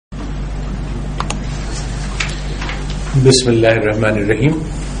Bismillahirrahmanirrahim.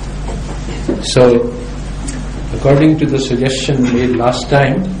 So, according to the suggestion made last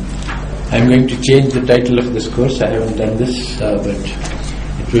time, I'm going to change the title of this course. I haven't done this, but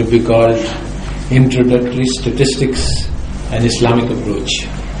it will be called Introductory Statistics and Islamic Approach.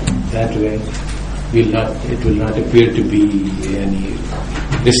 That way, it will not appear to be any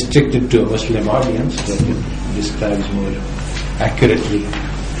restricted to a Muslim audience, but it describes more accurately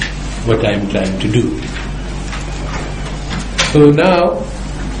what I'm trying to do. So now,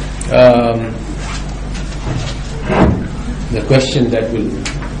 the question that will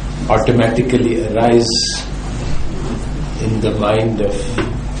automatically arise in the mind of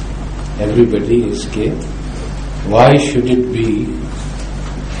everybody is, why should it be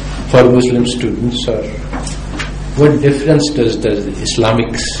for Muslim students, or what difference does the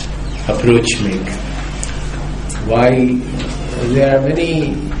Islamic approach make? Why? There are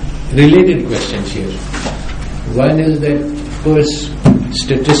many related questions here. One is that, of course,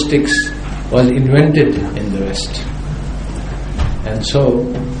 statistics was invented in the West, and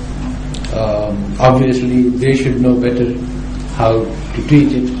so obviously they should know better how to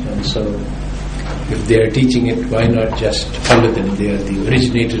teach it, and so if they are teaching it, why not just follow them? They are the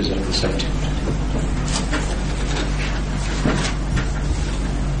originators of the subject.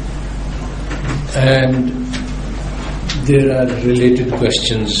 And there are related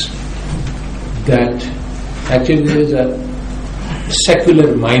questions that actually there is a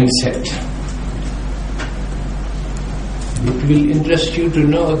secular mindset. It will interest you to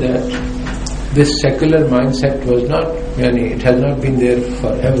know that this secular mindset was not, it has not been there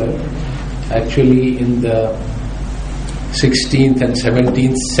forever. Actually, in the 16th and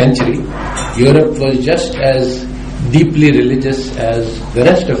 17th century, Europe was just as deeply religious as the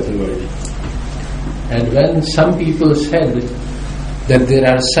rest of the world. And when some people said that there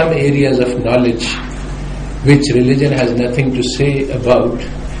are some areas of knowledge which religion has nothing to say about,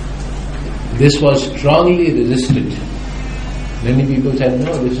 this was strongly resisted. Many people said,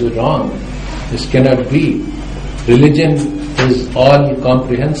 no, this is wrong. This cannot be. Religion is all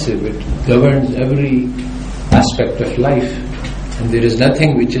comprehensive. It governs every aspect of life. And there is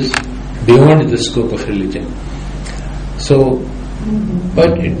nothing which is beyond the scope of religion. So,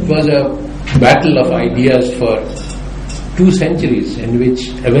 but it was a battle of ideas for 2 centuries in which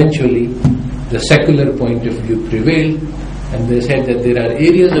eventually the secular point of view prevailed, and they said that there are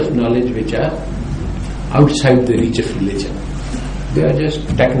areas of knowledge which are outside the reach of religion. They are just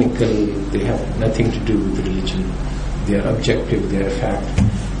technical, they have nothing to do with religion. They are objective, they are fact.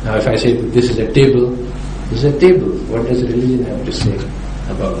 Now if I say that this is a table, this is a table. What does religion have to say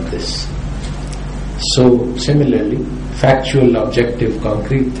about this? So similarly, factual, objective,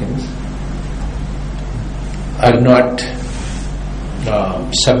 concrete things are not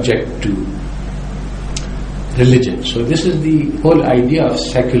subject to religion. So this is the whole idea of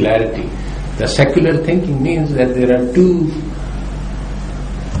secularity. The secular thinking means that there are two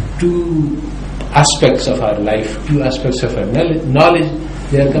aspects of our life, two aspects of our knowledge.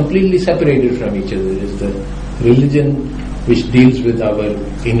 They are completely separated from each other. There is the religion which deals with our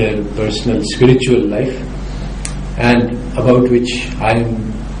inner, personal, spiritual life, and about which I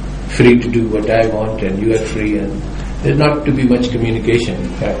am free to do what I want and you are free, and there is not to be much communication. In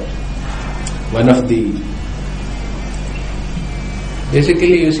fact, one of the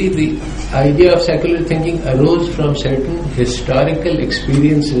basically, you see, the idea of secular thinking arose from certain historical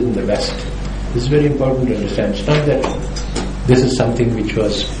experiences in the West. This is very important to understand. It's not that this is something which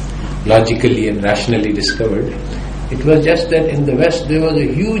was logically and rationally discovered. It was just that in the West there was a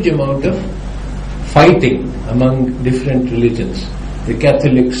huge amount of fighting among different religions. The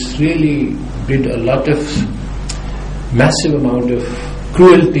Catholics really did a lot of massive amount of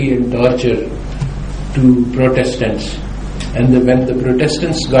cruelty and torture to Protestants. And when the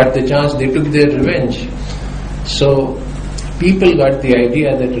Protestants got the chance, they took their revenge. So people got the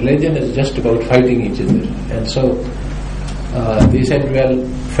idea that religion is just about fighting each other. And so they said, well,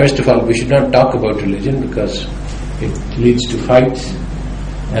 first of all, we should not talk about religion because it leads to fights.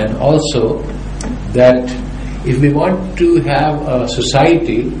 And also that if we want to have a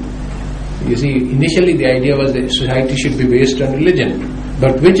society, you see, initially the idea was that society should be based on religion.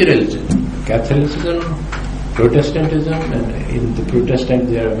 But which religion? Catholicism, Protestantism, and in the Protestant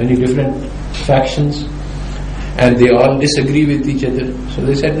there are many different factions and they all disagree with each other. So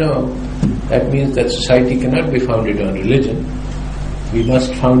they said, no, that means that society cannot be founded on religion. We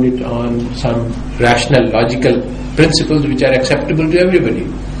must found it on some rational, logical principles which are acceptable to everybody,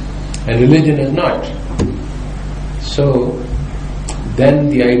 and religion is not. So then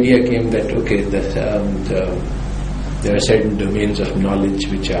the idea came that, okay, there are certain domains of knowledge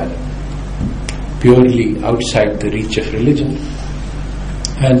which are purely outside the reach of religion.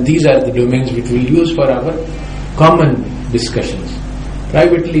 And these are the domains which we'll use for our common discussions.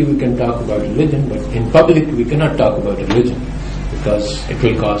 Privately we can talk about religion, but in public we cannot talk about religion because it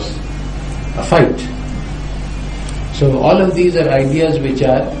will cause a fight. So all of these are ideas which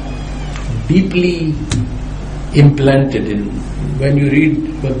are deeply implanted in. When you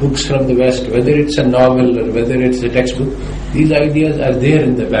read the books from the West, whether it's a novel or whether it's a textbook, these ideas are there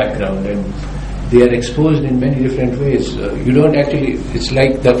in the background and they are exposed in many different ways. You don't actually, it's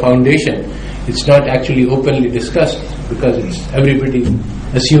like the foundation, it's not actually openly discussed because everybody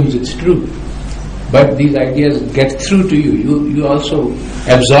assumes it's true. But these ideas get through to you. You also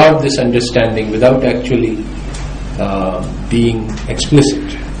absorb this understanding without actually being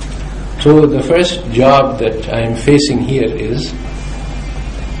explicit. So the first job that I am facing here is,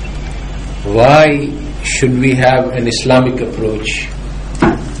 why should we have an Islamic approach?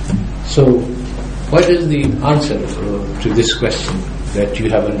 So what is the answer to this question that you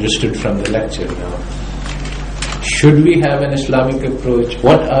have understood from the lecture now? Should we have an Islamic approach?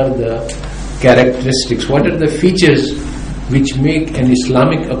 What are the characteristics? What are the features which make an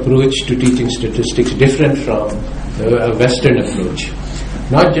Islamic approach to teaching statistics different from a Western approach?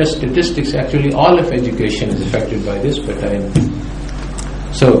 Not just statistics, actually all of education is affected by this, but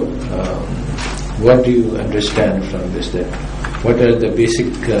what do you understand from this? That what are the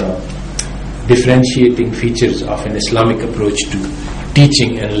basic differentiating features of an Islamic approach to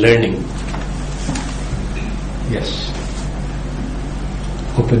teaching and learning? Yes.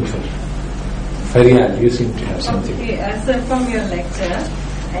 Open for Faryal, you seem to have something. Okay, so from your lecture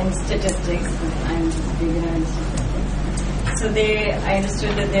and statistics, I'm beginner in statistics. So I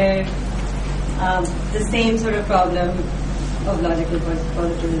understood that they're the same sort of problem of logical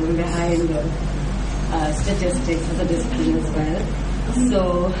positivism behind statistics as a discipline as well.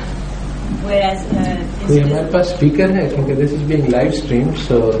 So, whereas कोई हमारे पास speaker है क्योंकि this is being live streamed,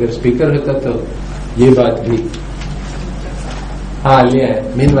 so अगर speaker होता तो ये बात भी हाँ ले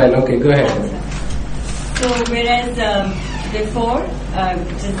आए. Meanwhile, okay, go ahead. So whereas before,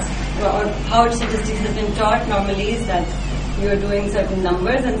 or how statistics has been taught normally is that you're doing certain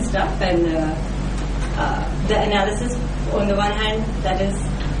numbers and stuff, and the analysis on the one hand, that is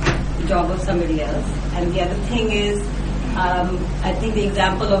the job of somebody else, and the other thing is I think the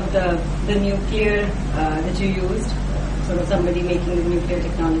example of the nuclear that you used, sort of somebody making the nuclear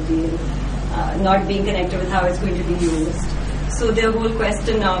technology and not being connected with how it's going to be used. So the whole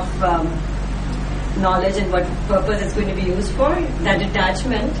question of knowledge and what purpose it's going to be used for, that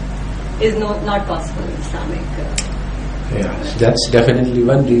detachment is not possible in Islamic. Yeah, that's definitely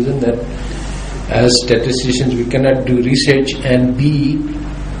one reason that as statisticians we cannot do research and be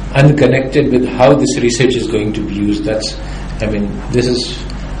unconnected with how this research is going to be used. This is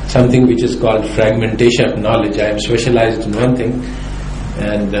something which is called fragmentation of knowledge. I am specialized in one thing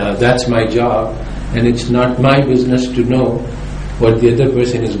and that's my job, and it's not my business to know what the other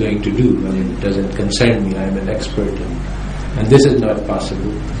person is going to do. It doesn't concern me. I am an expert and this is not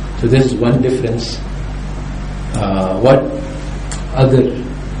possible. So this is one difference. What other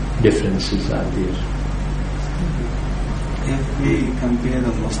differences are there? If we compare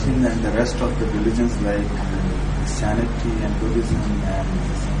the Muslim and the rest of the religions like Christianity and Buddhism and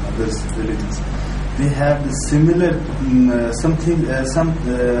some other religions, they have the similar some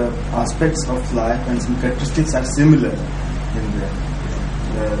aspects of life and some characteristics are similar in there.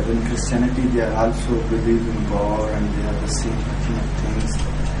 In Christianity they are also believe in God and they have the same kind of things,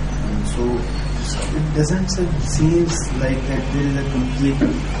 and so it doesn't seem like that there is a complete.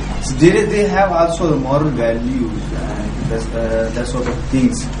 So they have also the moral values and that sort of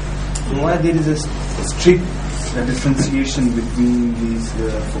things. So why there is a strict differentiation between these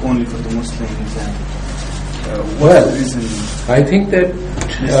only for the Muslims and what is the reason? I think that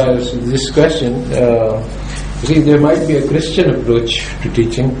this question, there might be a Christian approach to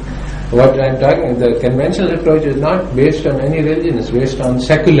teaching. What I'm talking, the conventional approach is not based on any religion, it's based on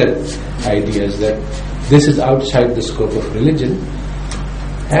secular ideas that this is outside the scope of religion.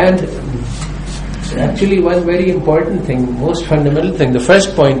 And actually one very important thing, most fundamental thing, the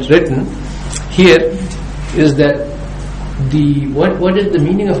first point written here is that what is the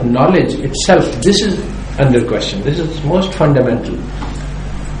meaning of knowledge itself? This is under question. This is most fundamental.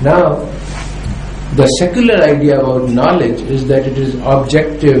 Now, the secular idea about knowledge is that it is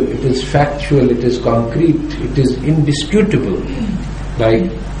objective, it is factual, it is concrete, it is indisputable.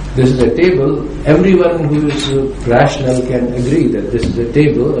 Like, this is a table, everyone who is rational can agree that this is a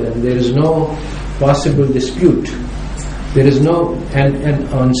table and there is no possible dispute. There is no, and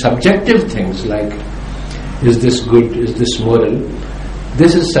on subjective things like, is this good, is this moral,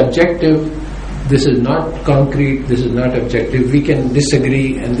 this is subjective this is not concrete, this is not objective, we can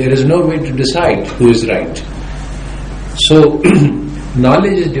disagree and there is no way to decide who is right. So,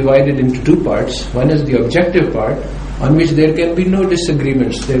 knowledge is divided into two parts. One is the objective part, on which there can be no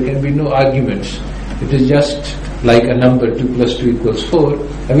disagreements, there can be no arguments. It is just like a number, 2 plus 2 equals 4.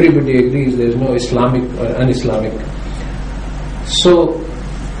 Everybody agrees, there is no Islamic or un-Islamic. So,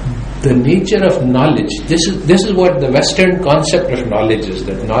 the nature of knowledge, this is what the Western concept of knowledge is,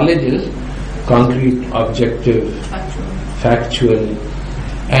 that knowledge is concrete, objective, factual,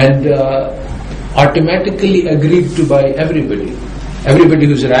 and automatically agreed to by everybody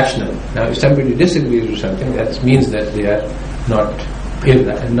who's rational. Now, if somebody disagrees with something, that means that they are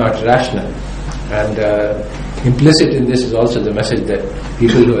not rational. And implicit in this is also the message that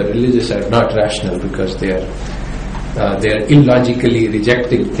people who are religious are not rational because they are illogically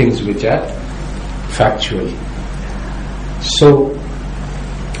rejecting things which are factual. So,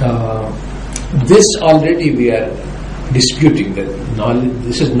 this already we are disputing, that knowledge,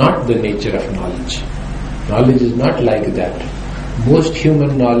 this is not the nature of knowledge. Knowledge is not like that. Most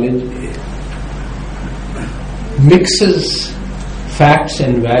human knowledge mixes facts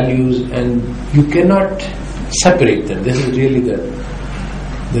and values, and you cannot separate them. This is really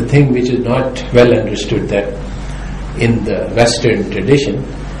the thing which is not well understood, that in the Western tradition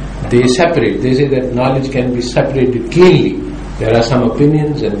they separate. They say that knowledge can be separated cleanly. There are some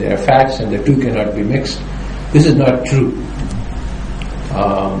opinions and there are facts, and the two cannot be mixed. This is not true.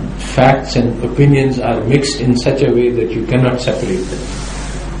 Facts and opinions are mixed in such a way that you cannot separate them.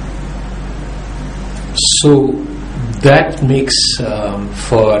 So that makes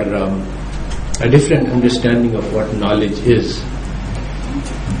for a different understanding of what knowledge is.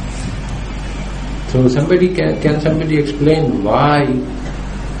 So somebody can somebody explain why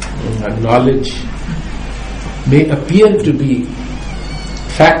knowledge may appear to be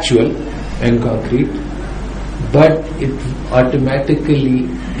factual and concrete, but it automatically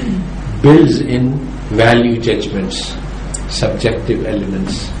builds in value judgments, subjective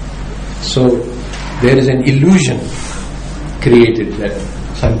elements. So there is an illusion created that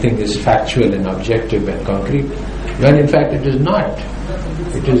something is factual and objective and concrete, when in fact it is not.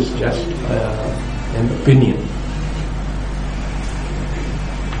 It is just an opinion.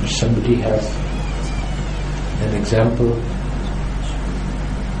 Does somebody have an example?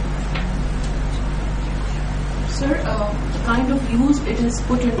 Sir, the kind of use it is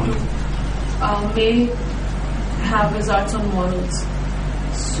put into may have results on morals.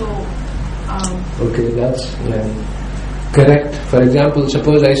 So, okay, that's correct. For example,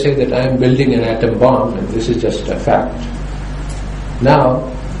 suppose I say that I am building an atom bomb, and this is just a fact. Now,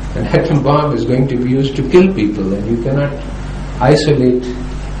 an atom bomb is going to be used to kill people, and you cannot isolate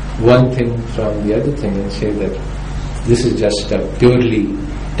one thing from the other thing and say that this is just a purely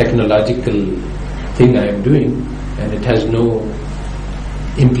technological thing I am doing and it has no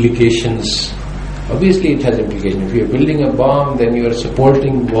implications. Obviously it has implications. If you are building a bomb, then you are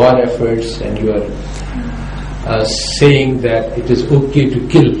supporting war efforts and you are saying that it is okay to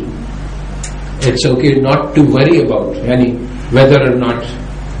kill. It's okay not to worry about whether or not.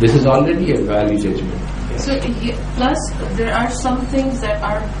 This is already a value judgment. So plus there are some things that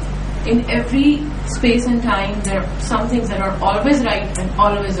are in every space and time. There are some things that are always right and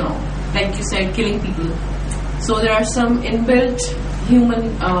always wrong. Like you said, killing people. So there are some inbuilt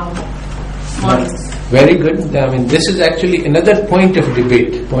human models. Very good. I mean, this is actually another point of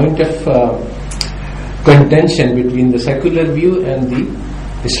debate, point of contention between the secular view and the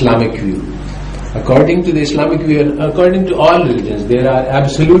Islamic view. According to the Islamic view, and according to all religions, there are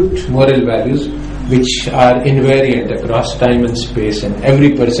absolute moral values which are invariant across time and space, and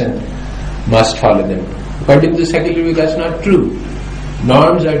every person must follow them. According to the secular view, that's not true.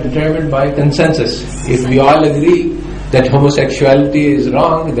 Norms are determined by consensus. If we all agree that homosexuality is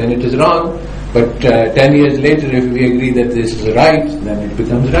wrong, then it is wrong. But 10 years later, if we agree that this is right, then it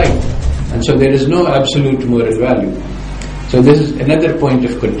becomes right. And so there is no absolute moral value. So this is another point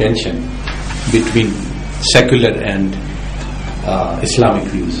of contention between secular and Islamic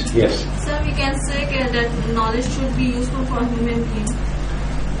views. Yes? Sir, we can say that knowledge should be useful for human beings.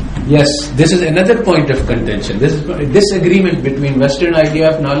 Yes, this is another point of contention. This is a disagreement between Western idea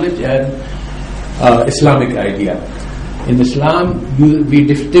of knowledge and Islamic idea. In Islam, we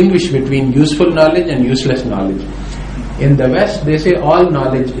distinguish between useful knowledge and useless knowledge. In the West, they say all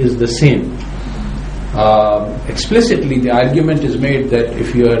knowledge is the same. Explicitly, the argument is made that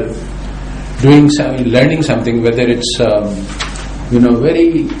if you are learning something, whether it's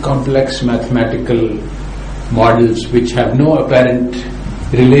very complex mathematical models which have no apparent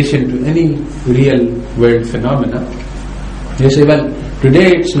relation to any real world phenomena, they say, well,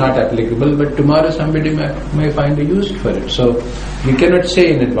 Today it's not applicable, but tomorrow somebody may find a use for it. So we cannot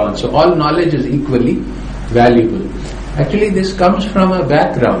say in advance. So all knowledge is equally valuable. Actually, this comes from a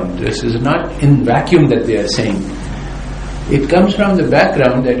background. This is not in vacuum that they are saying. It comes from the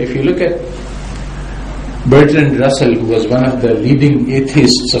background that if you look at Bertrand Russell, who was one of the leading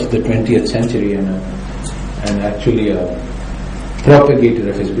atheists of the 20th century and actually a propagator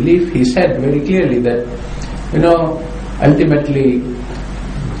of his belief, he said very clearly that, ultimately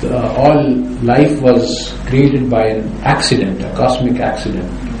all life was created by an accident, a cosmic accident.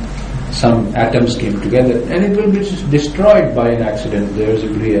 Some atoms came together and it will be destroyed by an accident. There is a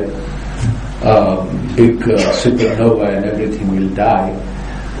big supernova and everything will die.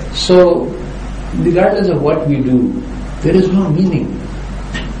 So regardless of what we do, there is no meaning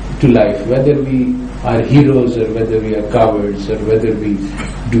to life, whether we are heroes or whether we are cowards or whether we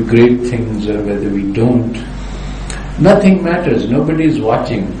do great things or whether we don't. Nothing matters. Nobody is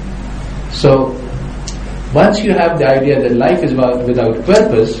watching. So once you have the idea that life is without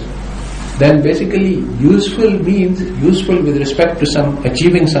purpose, then basically useful means useful with respect to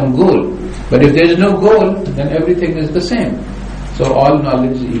achieving some goal. But if there is no goal, then everything is the same. So all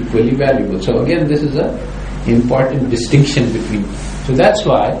knowledge is equally valuable. So again, this is an important distinction between. So that's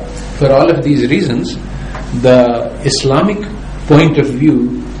why, for all of these reasons, the Islamic point of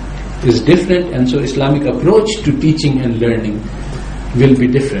view is different, and so Islamic approach to teaching and learning will be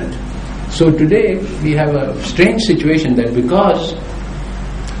different. So today we have a strange situation that because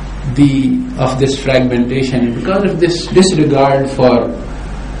of this fragmentation and because of this disregard for,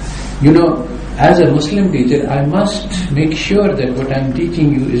 as a Muslim teacher, I must make sure that what I'm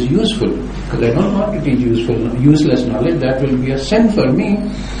teaching you is useful, because I don't want to teach useless knowledge. That will be a sin for me.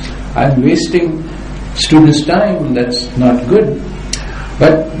 I'm wasting students' time, and that's not good.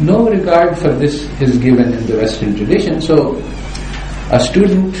 But no regard for this is given in the Western tradition. So a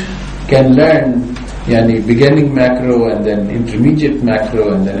student can learn beginning macro and then intermediate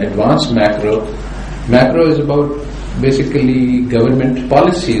macro and then advanced macro. Macro is about basically government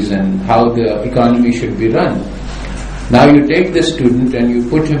policies and how the economy should be run. Now you take the student and you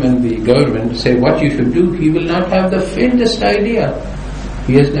put him in the government, say what you should do, he will not have the faintest idea.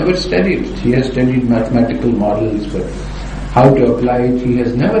 He has never studied. He has studied mathematical models, but how to apply it, he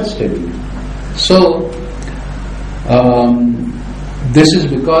has never studied. So this is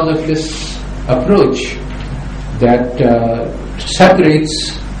because of this approach that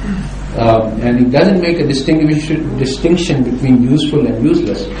separates and it doesn't make a distinction between useful and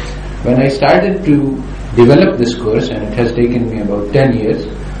useless. When I started to develop this course, and it has taken me about 10 years,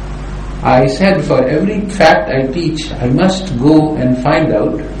 I said for every fact I teach, I must go and find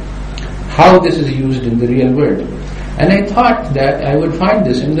out how this is used in the real world. And I thought that I would find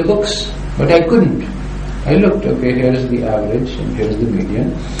this in the books, but I couldn't. I looked, here is the average and here is the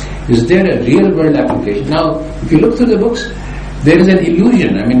median. Is there a real world application? Now, if you look through the books, there is an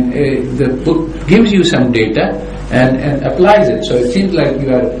illusion. The book gives you some data and applies it. So it seems like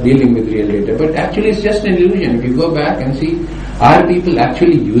you are dealing with real data. But actually it's just an illusion. If you go back and see, are people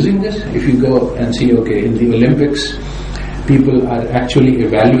actually using this? If you go and see, in the Olympics, people are actually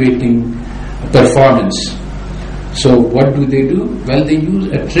evaluating performance. So what do? Well, they use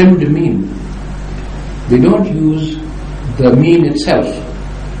a trimmed mean. They don't use the mean itself.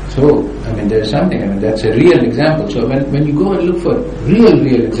 So, there's something, that's a real example. So when you go and look for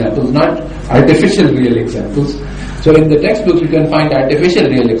real examples, not artificial real examples. So in the textbooks you can find artificial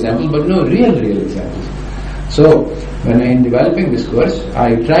real examples, but no real examples. So when in developing this course,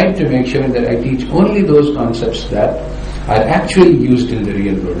 I tried to make sure that I teach only those concepts that are actually used in the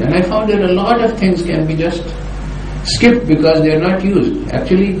real world. And I found that a lot of things can be just skipped because they are not used.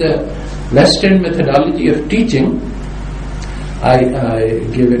 Actually, the Western methodology of teaching, I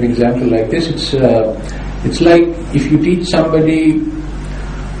give an example like this. It's like if you teach somebody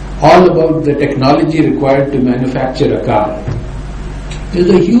all about the technology required to manufacture a car. There's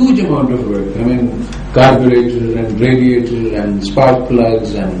a huge amount of work. Carburetor and radiator and spark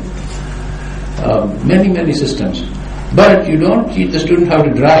plugs and many systems. But you don't teach the student how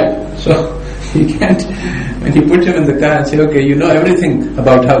to drive. So you can't, when you put him in the car and say, you know everything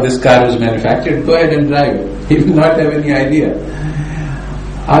about how this car was manufactured, go ahead and drive it. He will not have any idea.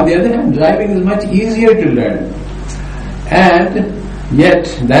 On the other hand, driving is much easier to learn. And yet,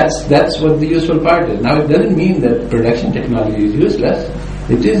 that's what the useful part is. Now, it doesn't mean that production technology is useless.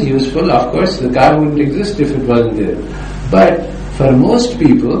 It is useful. Of course, the car wouldn't exist if it wasn't there. But for most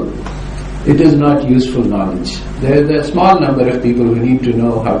people, it is not useful knowledge. There is a small number of people who need to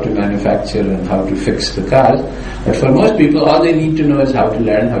know how to manufacture and how to fix the cars. But for most people, all they need to know is how to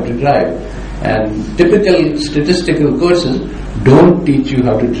learn how to drive. And typical statistical courses don't teach you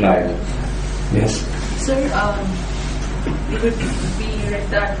how to drive. Yes. Sir, we read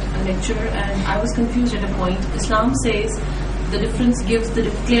that lecture and I was confused at a point. Islam says the difference gives the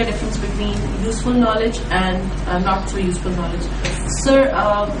clear difference between useful knowledge and not so useful knowledge. Sir,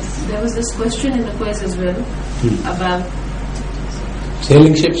 there was this question in the quiz as well about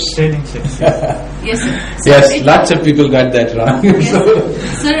sailing ships. Sailing ships. Yes, sir. Yes, lots of people got that wrong. Yes,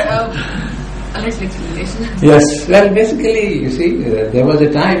 sir. A little explanation. Yes, well, basically, you see, there was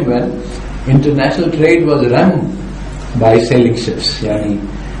a time when international trade was run by sailing ships.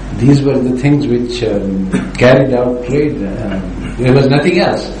 These were the things which carried out trade. There was nothing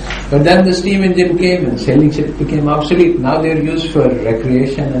else. But then the steam engine came and sailing ships became obsolete. Now they are used for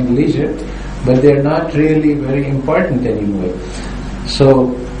recreation and leisure, but they are not really very important anymore.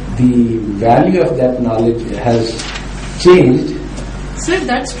 So the value of that knowledge has changed. Sir,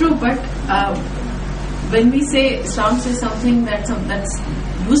 that's true, but when we say Islam says something that's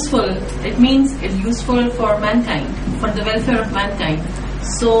useful, it means it's useful for mankind, for the welfare of mankind.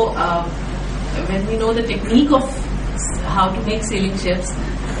 So when we know the technique of how to make sailing ships,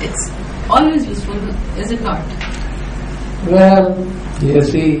 it's always useful, is it not? Well, you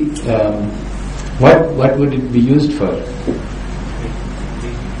see, what would it be used for?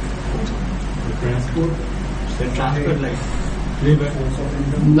 The transport like labor.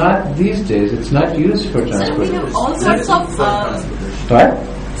 Not these days. It's not used for Sir, transport. we have all sorts of What?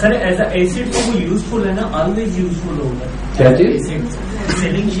 Sir ऐसा acid तो वो useful है ना, always useful होगा. क्या चीज?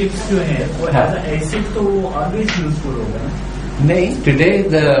 Selling ships जो है वो एज एसिड तो वो ऑलवेज यूजफुल होगा ना. No, today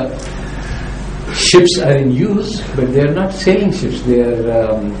the ships are in use, but they are not sailing ships. They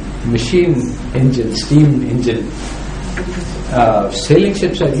are machine engine, steam engine. Sailing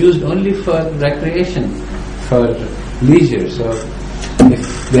ships are used only for recreation, for leisure. So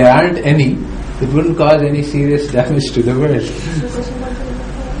if there aren't any, it wouldn't cause any serious damage to the world.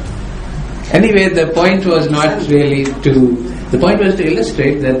 Anyway, the point was not really to... The point was to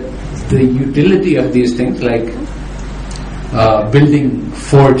illustrate that the utility of these things, like building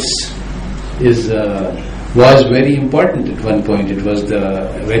forts, was very important at one point. It was the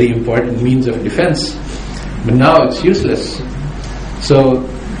very important means of defense. But now it's useless. So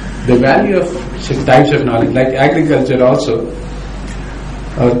the value of types of knowledge, like agriculture also,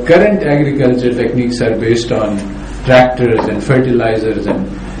 our current agriculture techniques are based on tractors and fertilizers, and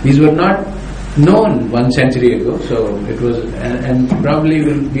these were not known 1 century ago, so it was, and probably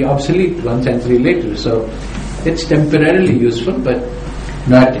will be obsolete 1 century later. So it's temporarily useful, but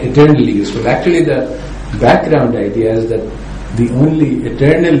not eternally useful. Actually, the background idea is that the only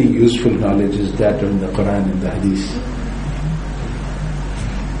eternally useful knowledge is that of the Quran and the Hadith.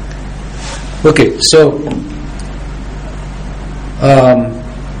 Okay, so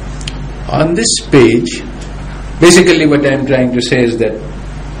on this page, basically what I am trying to say is that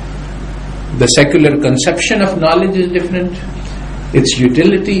the secular conception of knowledge is different, its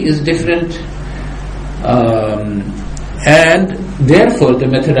utility is different, and therefore the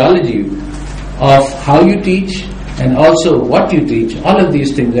methodology of how you teach and also what you teach, all of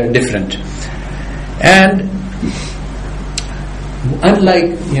these things are different. And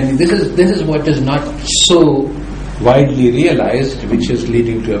unlike, this is what is not so widely realized, which is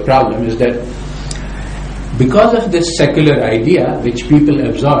leading to a problem, is that because of this secular idea which people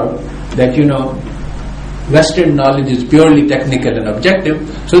absorb, that Western knowledge is purely technical and objective,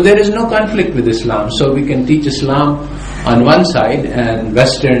 so there is no conflict with Islam. So we can teach Islam on one side and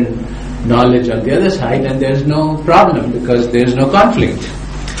Western knowledge on the other side, and there is no problem because there is no conflict.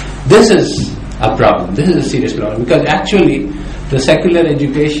 This is a problem. This is a serious problem, because actually the secular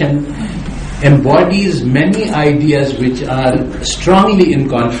education embodies many ideas which are strongly in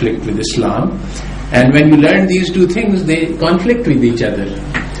conflict with Islam, and when you learn these two things, they conflict with each other.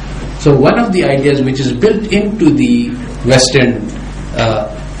 So one of the ideas which is built into the Western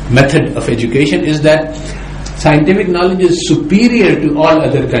method of education is that scientific knowledge is superior to all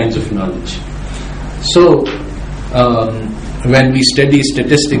other kinds of knowledge. So when we study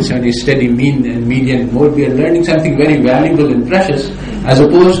statistics, when we study mean and median mode, we are learning something very valuable and precious, as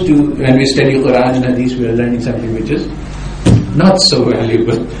opposed to when we study Quran and Hadith, we are learning something which is not so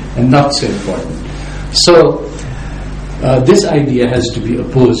valuable and not so important. So this idea has to be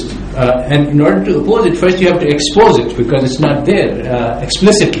opposed, and in order to oppose it, first you have to expose it, because it's not there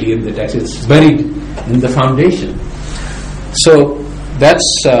explicitly in the text, it's buried in the foundation. So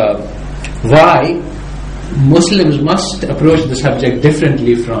that's why Muslims must approach the subject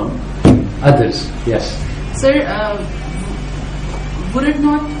differently from others. Yes? Sir, would it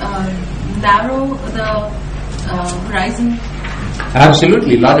not narrow the horizon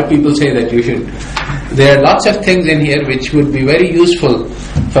Absolutely. A lot of people say that you should. There are lots of things in here which would be very useful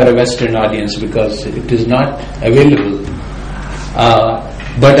for a Western audience because it is not available.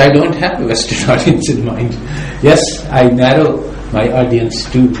 But I don't have a Western audience in mind. Yes, I narrow my audience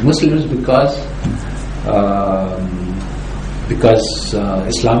to Muslims because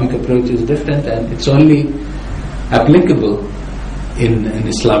Islamic approach is different and it's only applicable in an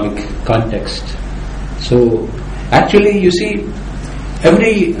Islamic context. So actually you see,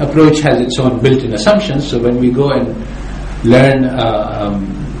 every approach has its own built-in assumptions. So when we go and learn,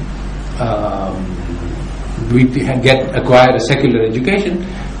 we acquire a secular education,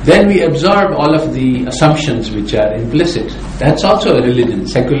 then we absorb all of the assumptions which are implicit. That's also a religion.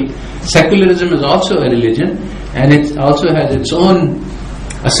 Secularism is also a religion, and it also has its own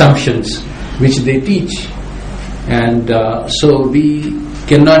assumptions which they teach. And so we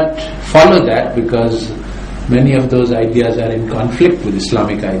cannot follow that because many of those ideas are in conflict with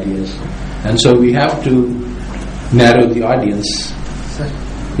Islamic ideas. And so we have to narrow the audience. Sir?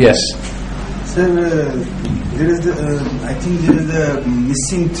 Yes. Sir, there is I think there is a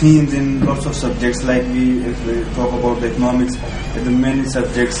missing themes in lots of subjects. Like if we talk about the economics, there are many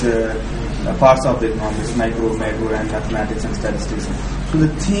subjects, parts of the economics, micro, macro, and mathematics and statistics. So the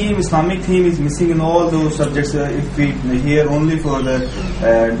theme, Islamic theme, is missing in all those subjects. If we hear only for the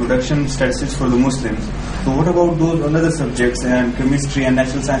introduction statistics for the Muslims, so what about those other subjects and chemistry and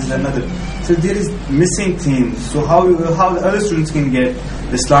natural sciences and other? So there is missing themes. So how the other students can get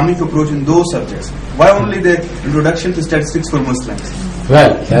the Islamic approach in those subjects? Why only the introduction to statistics for Muslims?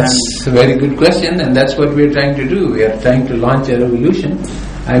 Well, that's a very good question, and that's what we're trying to do. We are trying to launch a revolution.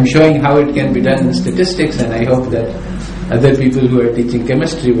 I'm showing how it can be done in statistics, and I hope that other people who are teaching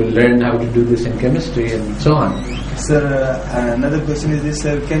chemistry will learn how to do this in chemistry and so on. Sir, another question is this,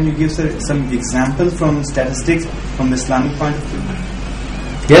 sir, can you give some example from statistics from the Islamic point of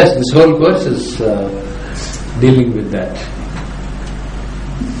view? Yes, this whole course is dealing with that.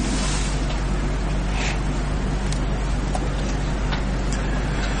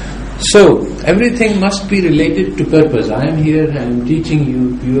 So, everything must be related to purpose. I am here, I am teaching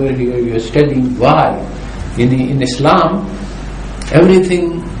you, you are here, you are studying. Why? In Islam,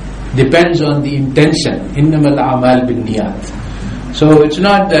 everything depends on the intention. إِنَّمَا الْأَعْمَالُ بِالنِّيَّاتِ. So, it's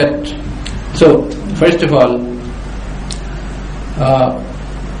not that... So, first of all,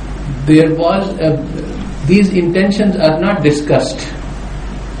 there was... these intentions are not discussed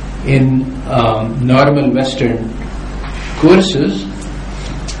in normal Western courses,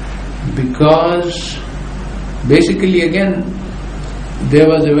 because basically again there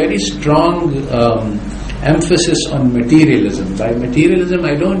was a very strong emphasis on materialism. By materialism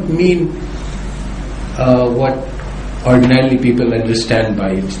I don't mean what ordinarily people understand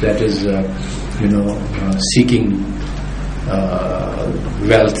by it, that is seeking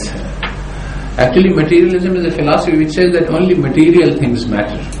wealth. Actually materialism is a philosophy which says that only material things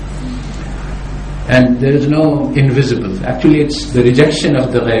matter and there is no invisible. Actually it's the rejection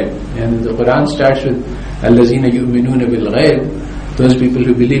of the ghaib, and the Quran starts with الَّذِينَ يُؤْمِنُونَ بِالْغَيْبِ, those people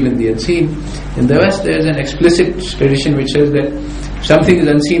who believe in the unseen. In the West there is an explicit tradition which says that something is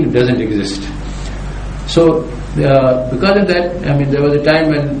unseen, it doesn't exist. So because of that, there was a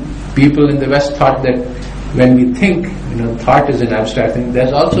time when people in the West thought that when we think, thought is an abstract thing,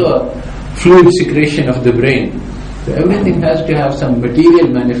 there's also a fluid secretion of the brain. So everything has to have some material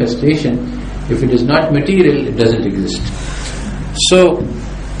manifestation. If it is not material, it doesn't exist. So,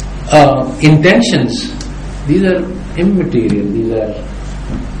 intentions, these are immaterial, these are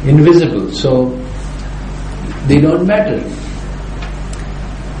invisible, so they don't matter.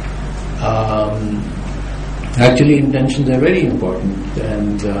 Actually, intentions are very important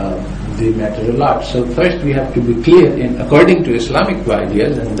and they matter a lot. So first we have to be clear according to Islamic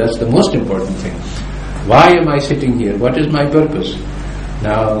ideas, and that's the most important thing. Why am I sitting here? What is my purpose?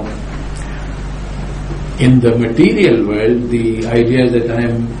 Now, in the material world, the idea is that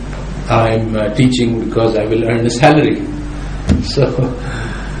I'm teaching because I will earn a salary. So,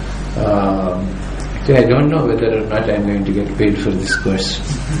 actually I don't know whether or not I'm going to get paid for this course.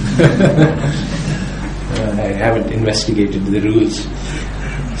 I haven't investigated the rules.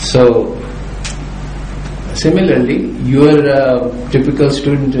 So, similarly, your typical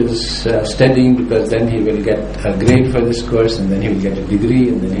student is studying because then he will get a grade for this course, and then he will get a degree,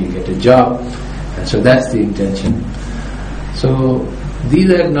 and then he will get a job. And so that's the intention. So these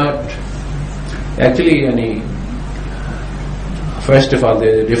are not actually any. First of all, there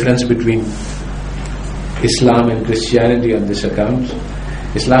is a difference between Islam and Christianity on this account.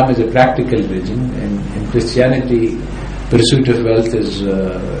 Islam is a practical religion, and in Christianity, pursuit of wealth is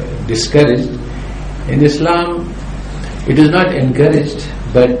discouraged. In Islam, it is not encouraged,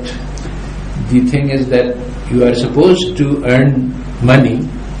 but the thing is that you are supposed to earn money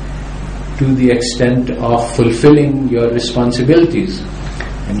to the extent of fulfilling your responsibilities.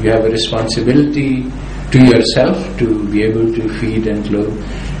 And you have a responsibility to yourself to be able to feed and clothe.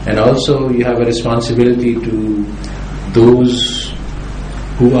 And also you have a responsibility to those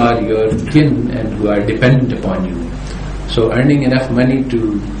who are your kin and who are dependent upon you. So earning enough money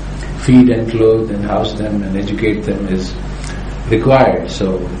to feed and clothe and house them and educate them is required.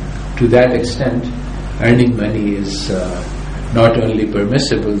 So to that extent, earning money is not only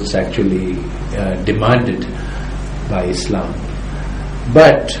permissible, it's actually demanded by Islam.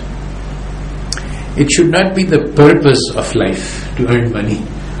 But it should not be the purpose of life to earn money.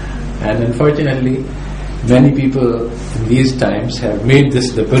 And unfortunately, many people in these times have made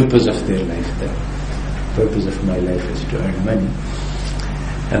this the purpose of their life. The purpose of my life is to earn money.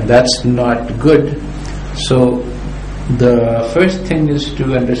 And that's not good. So the first thing is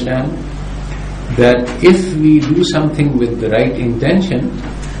to understand that if we do something with the right intention,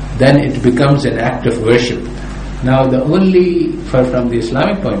 then it becomes an act of worship. Now from the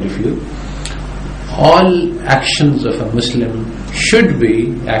Islamic point of view, all actions of a Muslim should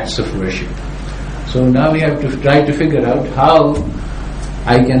be acts of worship. So now we have to try to figure out how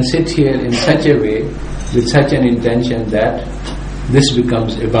I can sit here in such a way, with such an intention that this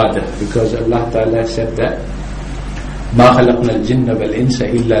becomes ibadah, because Allah Ta'ala said that مَا خَلَقْنَا الْجِنَّ وَالْإِنسَ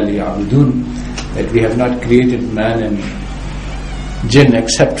إِلَّا لِيَعْبُدُونَ, that we have not created man and jinn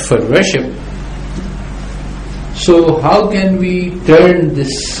except for worship. So how can we turn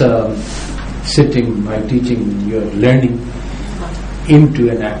this sitting, my teaching, your learning into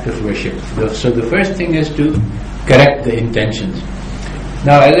an act of worship? So the first thing is to correct the intentions.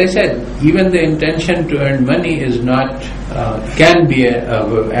 Now, as I said, even the intention to earn money is not, can be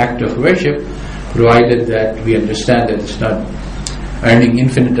an act of worship, provided that we understand that it's not earning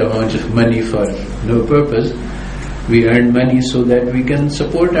infinite amounts of money for no purpose. We earn money so that we can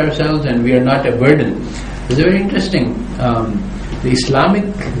support ourselves and we are not a burden. It's very interesting. The Islamic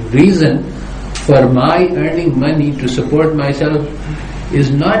reason for my earning money to support myself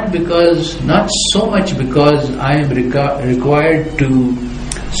is not so much because I am required to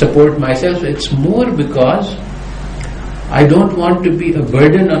support myself. It's more because I don't want to be a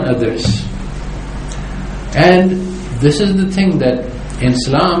burden on others. And this is the thing, that in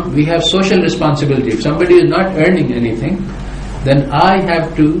Islam we have social responsibility. If somebody is not earning anything, then I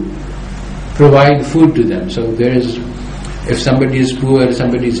have to provide food to them. So if somebody is poor,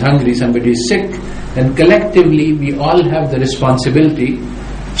 somebody is hungry, somebody is sick, then collectively we all have the responsibility.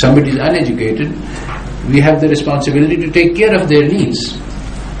 If somebody is uneducated, we have the responsibility to take care of their needs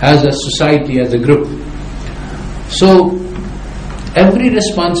as a society, as a group. So every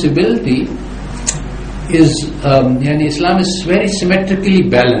responsibility is, Islam is very symmetrically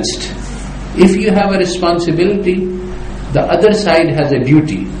balanced. If you have a responsibility, the other side has a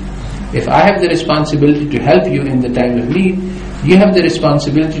duty. If I have the responsibility to help you in the time of need, you have the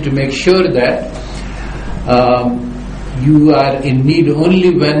responsibility to make sure that you are in need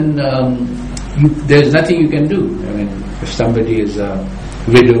only when there's nothing you can do. I mean, if somebody is a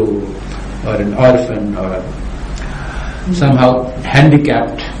widow or an orphan or somehow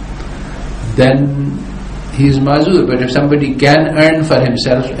handicapped, then he is mazur. But if somebody can earn for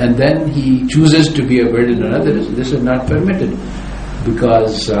himself and then he chooses to be a burden on others, this is not permitted,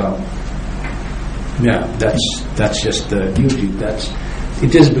 because that's just the duty.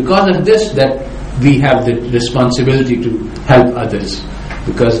 It is because of this that we have the responsibility to help others,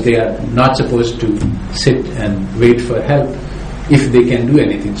 because they are not supposed to sit and wait for help if they can do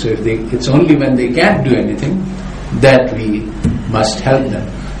anything. So it's only when they can't do anything that we must help them.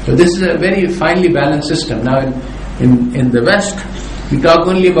 So this is a very finely balanced system. Now in the West, we talk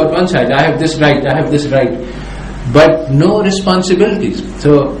only about one side. I have this right, but no responsibilities.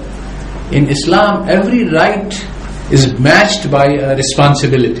 So in Islam, every right is matched by a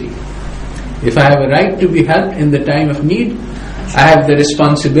responsibility. If I have a right to be helped in the time of need, I have the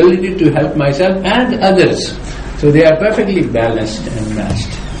responsibility to help myself and others. So they are perfectly balanced and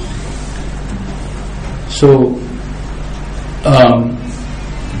matched. So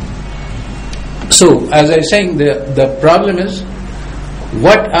as I was saying, the problem is,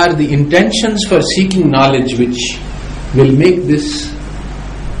 what are the intentions for seeking knowledge which will make this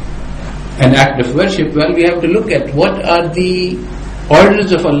an act of worship? Well, we have to look at what are the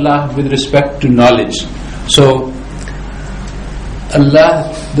orders of Allah with respect to knowledge. So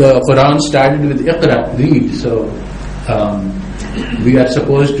the Quran started with Iqra, read. So we are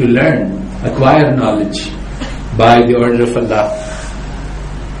supposed to learn, acquire knowledge by the order of Allah.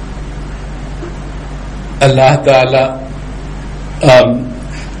 Allah Ta'ala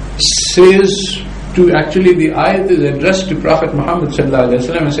says to actually the ayat is addressed to Prophet Muhammad sallallahu alaihi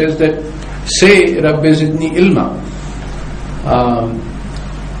wasallam and says that say Rabbi zidni ilma,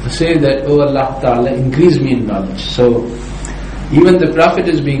 say that, oh Allah Ta'ala, increase me in knowledge. So even the Prophet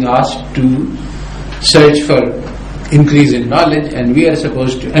is being asked to search for increase in knowledge, and we are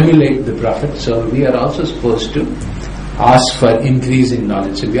supposed to emulate the Prophet, so we are also supposed to ask for increase in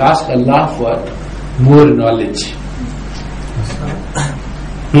knowledge. So we ask Allah for more knowledge.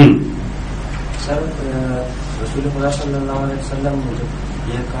 Sir रसूल खुदा सल्लल्लाहु अलैहि वसल्लम ने जब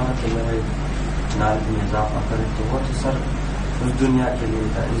यह कहा कि मेरे नॉलेज में इजाफा करें, तो वो तो सर उस दुनिया के लिए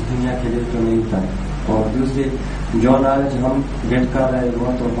था, इस दुनिया के लिए तो नहीं था। और दूसरी जो नॉलेज हम गेट कर रहे हैं वो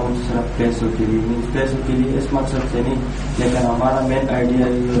तो हम सिर्फ पैसों के लिए, पैसों के लिए इस मकसद से नहीं, लेकिन हमारा मेन आइडिया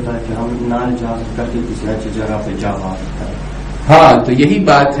ये होता है कि हम नॉलेज हासिल करके किसी अच्छी जगह पे जा हासिल करें। हाँ, तो यही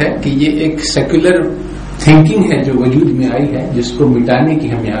बात है कि ये एक सेक्युलर थिंकिंग है जो वजूद में आई है, जिसको मिटाने की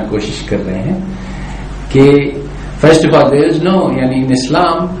हम यहाँ कोशिश कर रहे हैं कि first of all there is no, यानी इन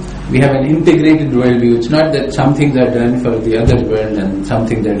इस्लाम we have an integrated worldview. It's not that some things are done for the other world and some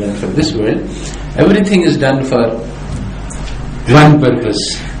things are done for this world. Everything is done for one purpose.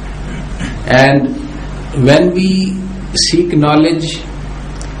 And when we seek knowledge,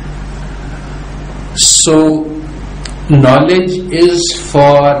 so knowledge is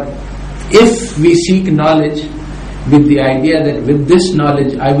for, if we seek knowledge with the idea that with this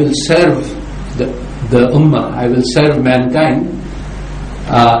knowledge I will serve the ummah, I will serve mankind,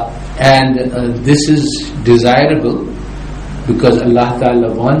 and this is desirable because Allah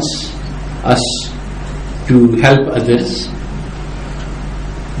Ta'ala wants us to help others,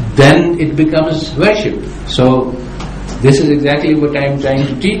 then it becomes worship. So this is exactly what I am trying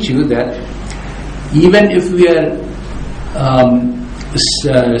to teach you, that even if we are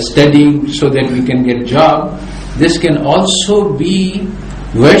studying so that we can get job, this can also be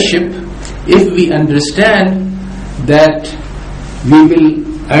worship if we understand that we will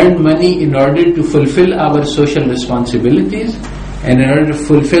earn money in order to fulfill our social responsibilities and in order to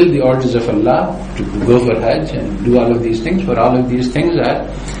fulfill the orders of Allah, to go for Hajj and do all of these things. For all of these things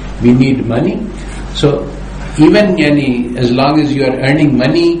we need money. So even as long as you are earning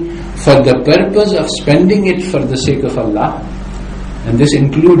money for the purpose of spending it for the sake of Allah, and this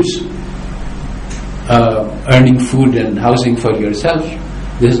includes earning food and housing for yourself,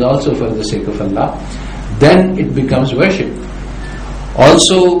 this is also for the sake of Allah, then it becomes worship.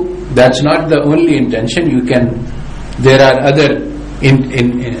 Also, that's not the only intention. There are other,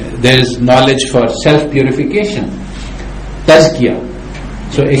 there is knowledge for self-purification, tazkiyah.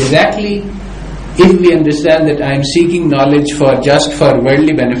 So exactly, if we understand that I am seeking knowledge just for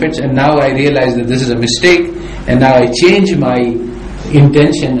worldly benefits, and now I realize that this is a mistake, and now I change my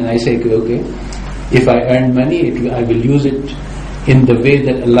intention and I say, okay, if I earn money, I will use it in the way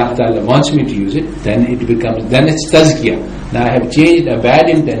that Allah Ta'ala wants me to use it, then it's tazkiyah. Now I have changed a bad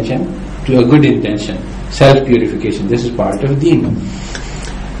intention to a good intention, self-purification. This is part of deen.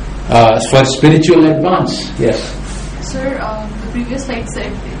 For spiritual advance, yes. Sir, the previous slide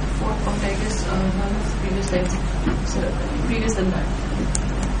said, one of the previous slides, sir, previous than that.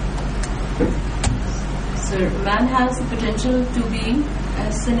 Sir, man has the potential to be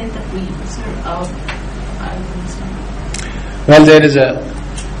a sin taqweem. Sir, I don't understand. Well, there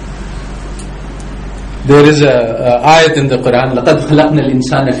is a ayat in the Quran, لَقَدْ خَلَقْنَا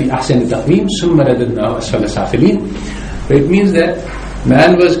الْإِنسَانَ فِي أَحْسَنِ تَقْوِيمٍ ثُمَّ رَدَدْنَاهُ أَسْفَلَ سَافِلِينَ. It means that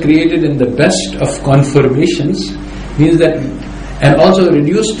man was created in the best of conformations, means that, and also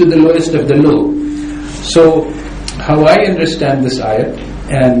reduced to the lowest of the low. So, how I understand this ayat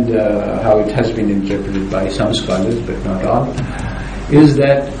and how it has been interpreted by some scholars, but not all, is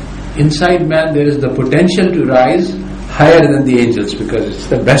that inside man there is the potential to rise higher than the angels because it's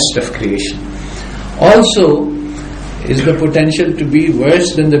the best of creation. Also is the potential to be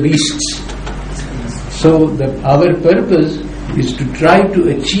worse than the beasts. So our purpose is to try to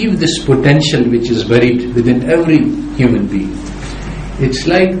achieve this potential which is buried within every human being. It's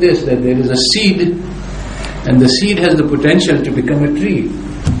like this, that there is a seed, and the seed has the potential to become a tree.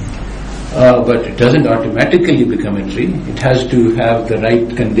 But it doesn't automatically become a tree. It has to have the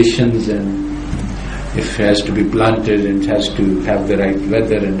right conditions, and it has to be planted, and it has to have the right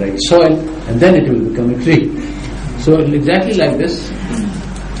weather and right soil, and then it will become a tree. So exactly like this,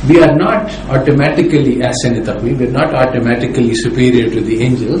 we are not automatically ahsan taqweem, we are not automatically superior to the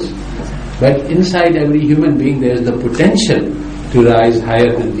angels, but inside every human being there is the potential to rise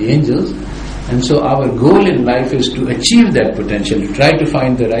higher than the angels. And so our goal in life is to achieve that potential, to try to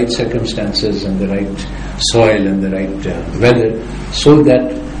find the right circumstances and the right soil and the right weather, so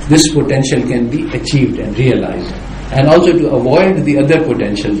that this potential can be achieved and realized. and also to avoid the other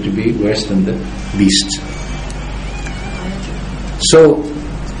potential to be worse than the beasts. So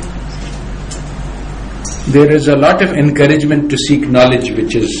there is a lot of encouragement to seek knowledge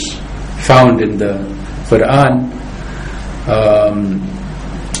which is found in the Quran.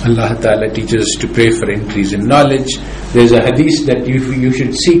 Allah Ta'ala teaches us to pray for increase in knowledge. There is a hadith that you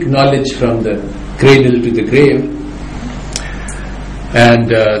should seek knowledge from the cradle to the grave. And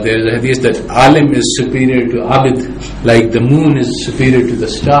there is a hadith that alim is superior to abid, like the moon is superior to the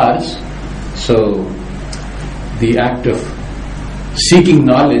stars. So the act of seeking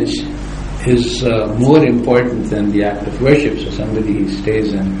knowledge is more important than the act of worship. So somebody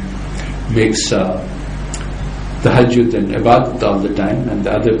stays and makes tahajjud and ibadat all the time, and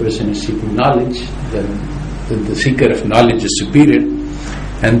the other person is seeking knowledge, then the seeker of knowledge is superior.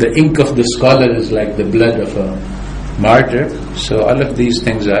 And the ink of the scholar is like the blood of a martyr. So all of these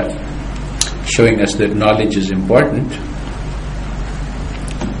things are showing us that knowledge is important.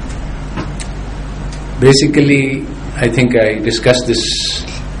 Basically, I think I discussed this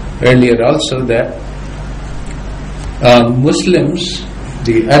earlier also, that Muslims,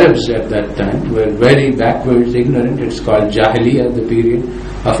 the Arabs at that time, were very backwards, ignorant. It's called Jahiliyyah, the period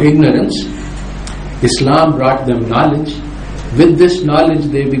of ignorance. Islam brought them knowledge. With this knowledge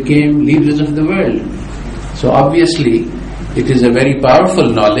they became leaders of the world. So obviously it is a very powerful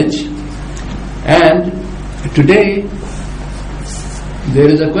knowledge, and today there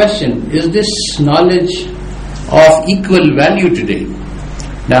is a question, is this knowledge of equal value today?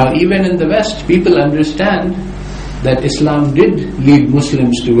 Now even in the West people understand that Islam did lead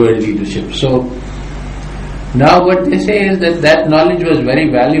Muslims to world leadership. So now what they say is that knowledge was very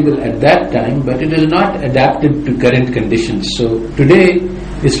valuable at that time, but it is not adapted to current conditions. So today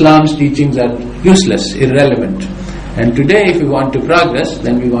Islam's teachings are useless, irrelevant. And today if we want to progress,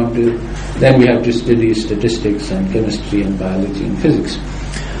 then we have to study statistics and chemistry and biology and physics.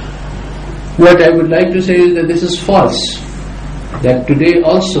 What I would like to say is that this is false. That today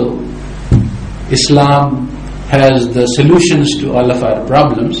also Islam has the solutions to all of our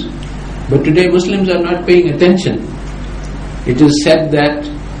problems, but today Muslims are not paying attention. It is said that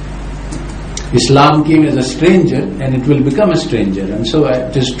Islam came as a stranger and it will become a stranger, and so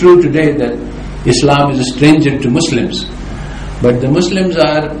it is true today that Islam is a stranger to Muslims, but the Muslims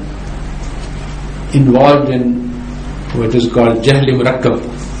are involved in what is called Jahl-e Murakkab.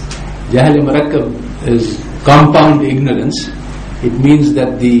 Jahl-e Murakkab is compound ignorance. It means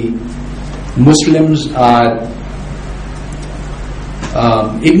that the Muslims are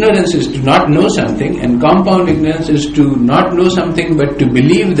ignorance is to not know something, and compound ignorance is to not know something but to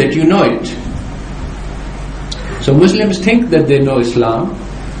believe that you know it. So Muslims think that they know Islam,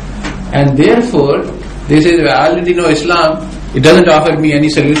 and therefore they say, I already know Islam, it doesn't offer me any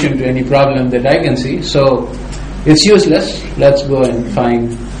solution to any problem that I can see, so it's useless, let's go and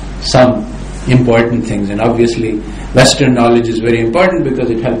find some important things. And obviously Western knowledge is very important because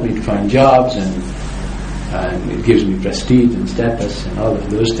it helps me to find jobs, and it gives me prestige and status and all of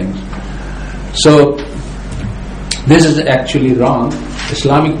those things. So this is actually wrong.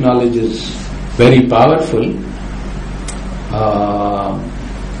 Islamic knowledge is very powerful,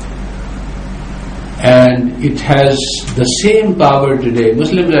 and it has the same power today.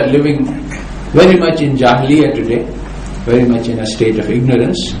 Muslims are living very much in Jahiliyyah today, very much in a state of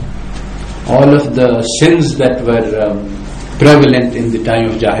ignorance. All of the sins that were prevalent in the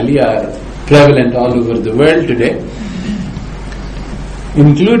time of Jahiliyyah are prevalent all over the world today,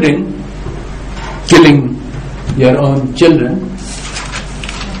 including killing your own children.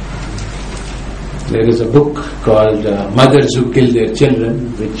 There is a book called Mothers Who Kill Their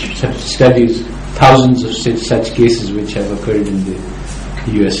Children, which studies thousands of such cases which have occurred in the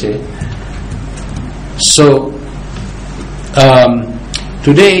USA. So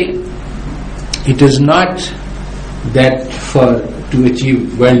today it is not that to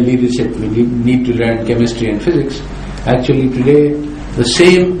achieve world leadership we need to learn chemistry and physics. Actually today the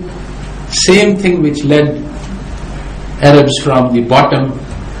same thing which led Arabs from the bottom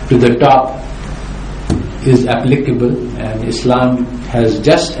to the top is applicable, and Islam has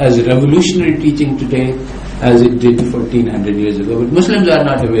just as revolutionary teaching today as it did 1400 years ago, but Muslims are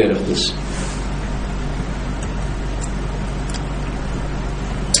not aware of this.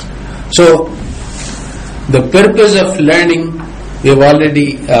 So the purpose of learning, we have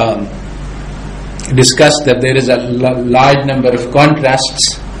already discussed that there is a large number of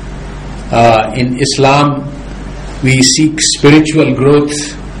contrasts. In Islam we seek spiritual growth,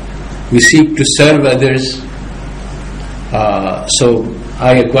 we seek to serve others. So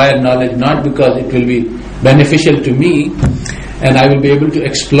I acquire knowledge not because it will be beneficial to me and I will be able to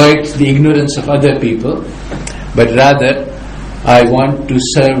exploit the ignorance of other people, but rather I want to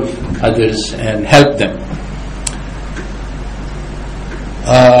serve others and help them.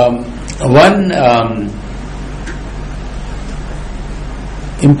 One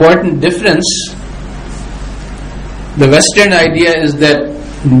important difference, the Western idea is that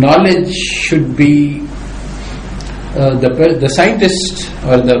knowledge should be, the scientist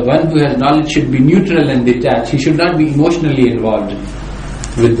or the one who has knowledge should be neutral and detached. He should not be emotionally involved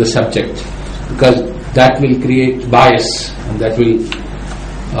with the subject, because that will create bias and that will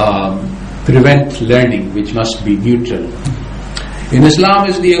prevent learning, which must be neutral. In Islam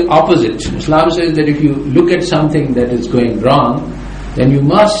is the opposite. Islam says that if you look at something that is going wrong, then you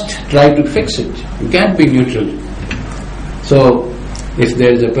must try to fix it. You can't be neutral. So if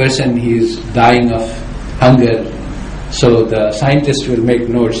there is a person, he is dying of hunger, so the scientist will make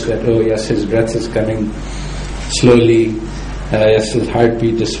notes that, oh yes, his breath is coming slowly, yes, his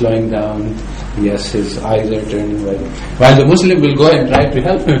heartbeat is slowing down, yes, his eyes are turning white. While the Muslim will go and try to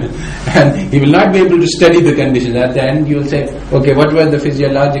help him, and he will not be able to study the conditions. At the end, he will say, okay, what were the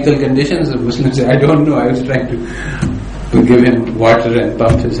physiological conditions? The Muslim say, I don't know, I was trying to give him water and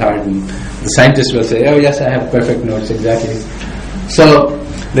pump his heart. And the scientist will say, oh yes, I have perfect notes, exactly. So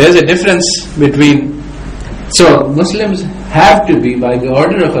there is a difference between. So Muslims have to be, by the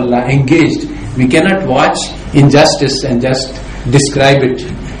order of Allah, engaged. We cannot watch injustice and just describe it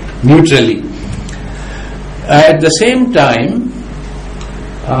neutrally. At the same time,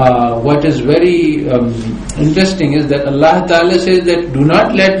 what is very interesting is that Allah Ta'ala says that do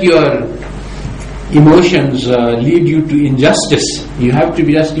not let your emotions lead you to injustice. You have to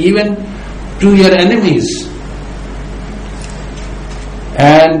be just, even to your enemies.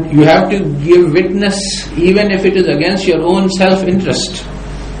 And you have to give witness even if it is against your own self-interest.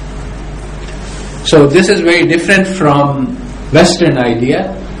 So this is very different from Western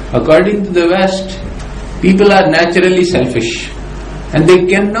idea. According to the West, people are naturally selfish and they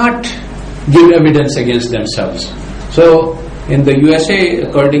cannot give evidence against themselves. So in the USA,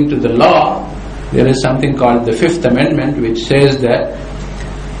 according to the law, there is something called the Fifth Amendment, which says that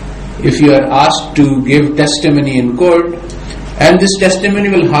if you are asked to give testimony in court and this testimony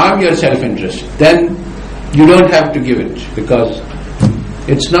will harm your self-interest, then you don't have to give it, because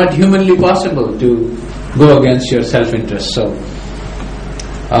it's not humanly possible to go against your self-interest. So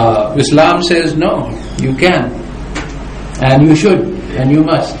Islam says no, you can and you should and you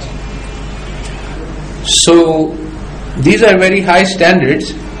must. So these are very high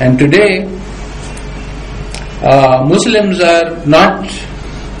standards, and today Muslims are not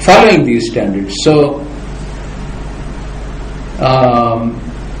following these standards. So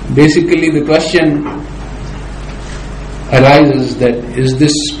basically the question arises that is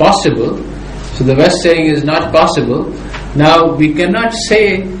this possible? So the West saying is not possible. Now we cannot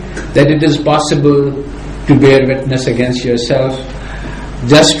say that it is possible to bear witness against yourself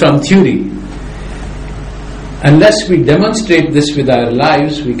just from theory. Unless we demonstrate this with our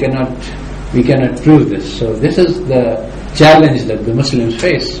lives, we cannot prove this. So this is the challenge that the Muslims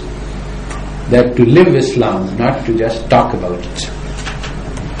face, that to live Islam, not to just talk about it.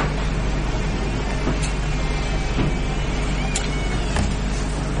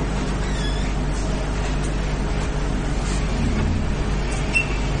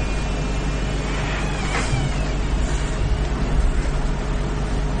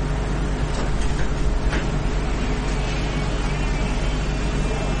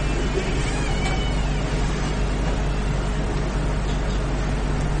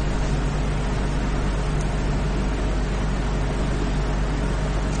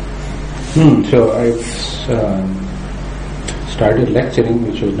 So I've started lecturing,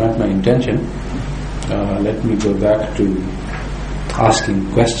 which was not my intention. Let me go back to asking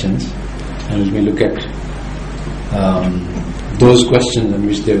questions, and let me look at those questions in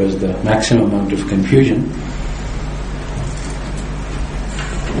which there was the maximum amount of confusion.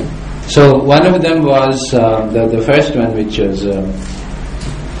 So one of them was the first one, which was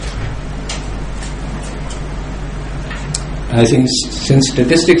I think since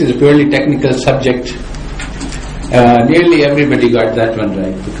statistics is a purely technical subject, nearly everybody got that one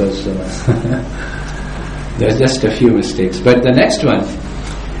right, because there's just a few mistakes. But the next one,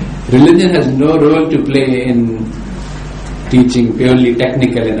 religion has no role to play in teaching purely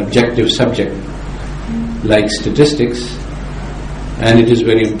technical and objective subject like statistics, and it is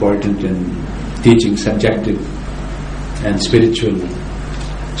very important in teaching subjective and spiritual.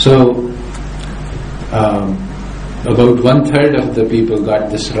 So about 1/3 of the people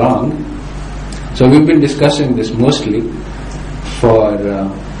got this wrong. So we've been discussing this mostly for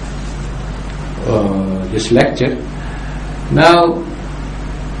this lecture. Now,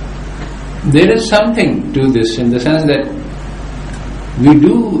 there is something to this in the sense that we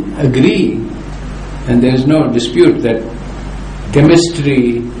do agree, and there is no dispute, that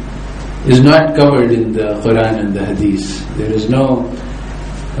chemistry is not covered in the Quran and the Hadith. There is no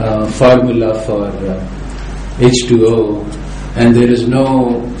formula for H2O, and there is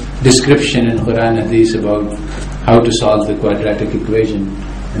no description in Quran and Hadith about how to solve the quadratic equation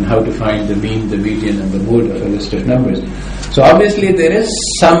and how to find the mean, the median, and the mode of a list of numbers. So obviously there is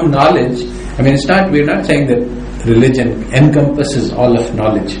some knowledge. I mean, we're not saying that religion encompasses all of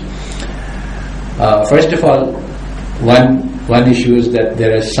knowledge. First of all, one issue is that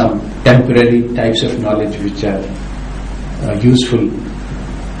there are some temporary types of knowledge which are useful.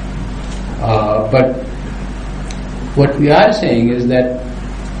 But what we are saying is that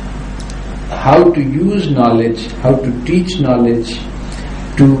how to use knowledge, how to teach knowledge,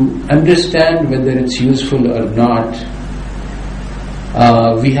 to understand whether it's useful or not,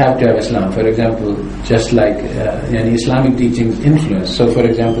 we have to have Islam. For example, just like Islamic teachings influence. So for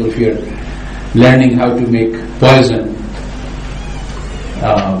example, if you're learning how to make poison,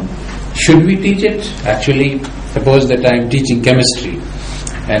 should we teach it? Actually, suppose that I'm teaching chemistry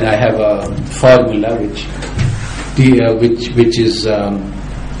and I have a formula which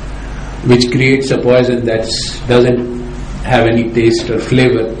creates a poison that doesn't have any taste or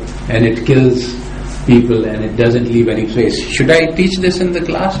flavor, and it kills people and it doesn't leave any trace. Should I teach this in the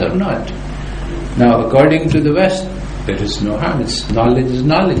class or not? Now, according to the West, there is no harm. Knowledge is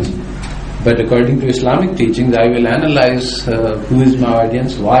knowledge. But according to Islamic teachings, I will analyze who is my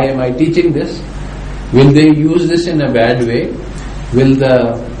audience, why am I teaching this? Will they use this in a bad way? Will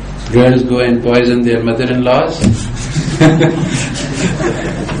the girls go and poison their mother-in-laws?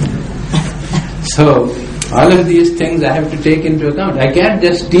 So, all of these things I have to take into account. I can't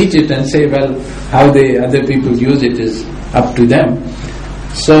just teach it and say, well, how other people use it is up to them.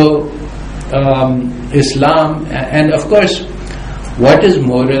 So, Islam, and of course, what is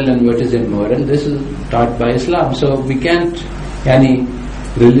moral and what is immoral, this is taught by Islam. So we can't,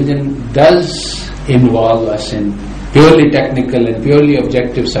 religion does involve us in purely technical and purely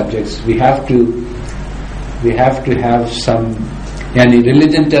objective subjects. We have to have some,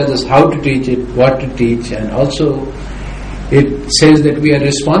 religion tells us how to teach it, what to teach, and also it says that we are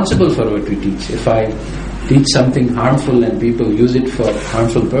responsible for what we teach. If I teach something harmful and people use it for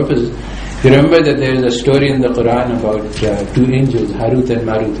harmful purposes, you remember that there is a story in the Quran about two angels, Harut and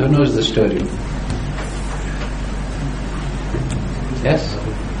Marut. Who knows the story? Yes?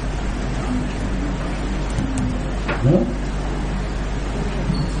 No?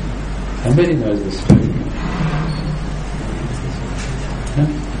 Somebody knows the story. No?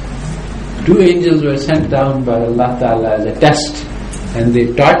 Two angels were sent down by Allah Ta'ala as a test, and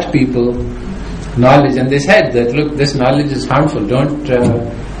they taught people knowledge, and they said that, look, this knowledge is harmful, don't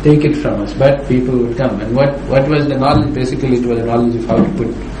take it from us, but people would come. And what was the knowledge? Basically it was a knowledge of how to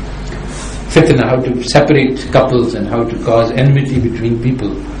put fitna, how to separate couples and how to cause enmity between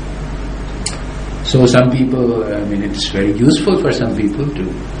people. So some people, it's very useful for some people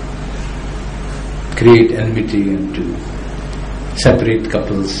to create enmity and to separate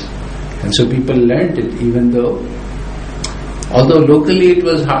couples. And so people learned it, although locally it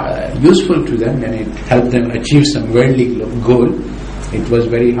was useful to them and it helped them achieve some worldly goal, it was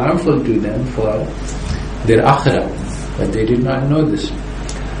very harmful to them for their akhirah, but they did not know this.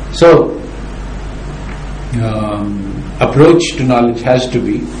 So, approach to knowledge has to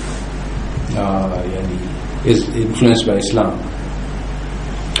be is influenced by Islam.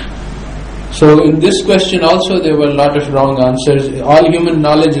 So in this question also there were a lot of wrong answers. All human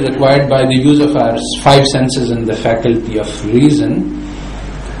knowledge is acquired by the use of our five senses and the faculty of reason.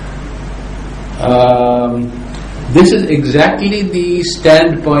 This is exactly the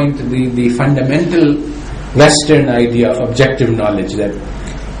standpoint, the fundamental Western idea of objective knowledge, that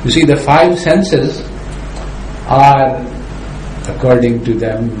you see the five senses are, according to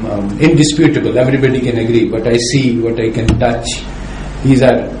them, indisputable. Everybody can agree. What I see, what I can touch, these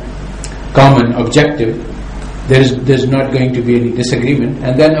are common, objective. There's not going to be any disagreement.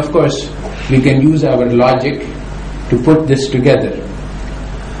 And then of course we can use our logic to put this together.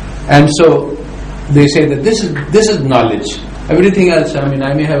 And so they say that this is knowledge. Everything else,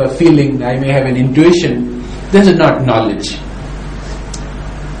 I may have a feeling, I may have an intuition. This is not knowledge.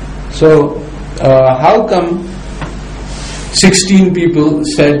 So how come 16 people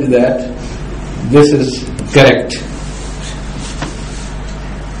said that this is correct?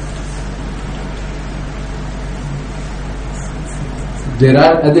 There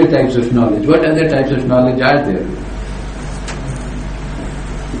are other types of knowledge. What other types of knowledge are there?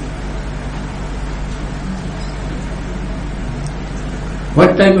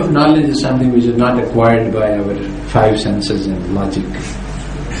 What type of knowledge is something which is not acquired by our five senses and logic?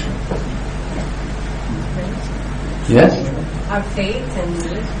 Yes? Our faith and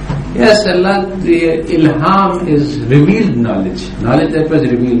Yes, Allah, the ilham is revealed knowledge. Knowledge that was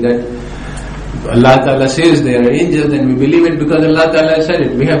revealed, that Allah Ta'ala says they are angels, and we believe it because Allah Ta'ala said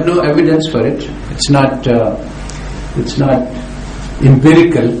it. We have no evidence for it. It's not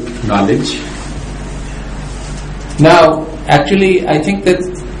empirical knowledge. Now, actually, I think that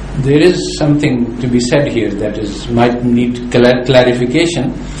there is something to be said here that might need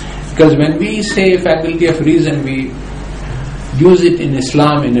clarification, because when we say faculty of reason, we use it in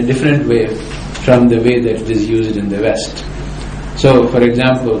Islam in a different way from the way that it is used in the West. So, for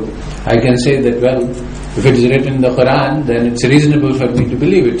example, I can say that, well, if it is written in the Quran, then it's reasonable for me to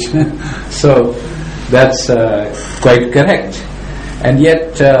believe it. So, that's quite correct. And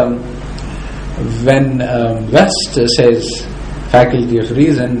yet, when West says faculty of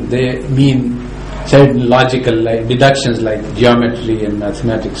reason, they mean certain logical deductions like geometry and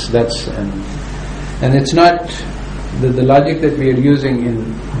mathematics. And it's not the logic that we are using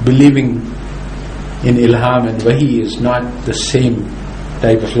in believing in ilham and wahi is not the same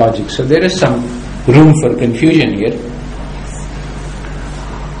type of logic. So there is some room for confusion here.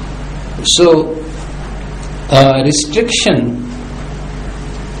 So restriction,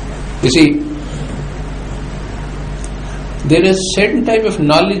 you see, there is certain type of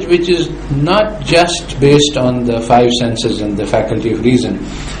knowledge which is not just based on the five senses and the faculty of reason.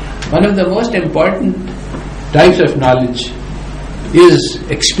 One of the most important types of knowledge is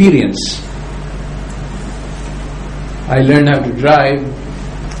experience. I learned how to drive,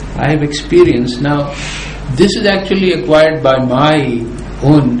 I have experience. Now, this is actually acquired by my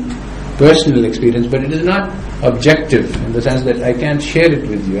own personal experience, but it is not objective in the sense that I can't share it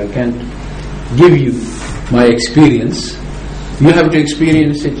with you, I can't give you my experience. You have to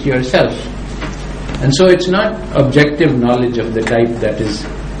experience it yourself. And so it's not objective knowledge of the type that is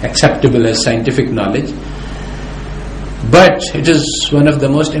acceptable as scientific knowledge, but it is one of the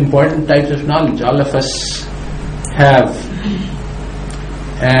most important types of knowledge all of us have.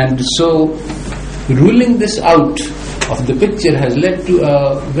 And so ruling this out of the picture has led to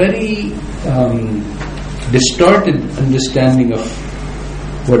a very distorted understanding of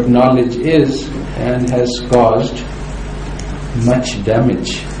what knowledge is, and has caused much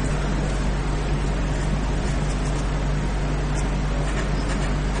damage.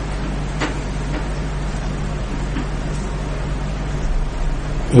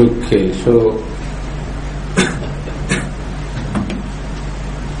 Okay, so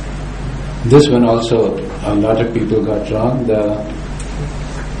this one also a lot of people got wrong.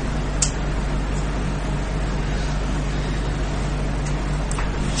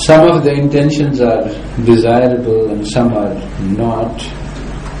 Some of the intentions are desirable and some are not.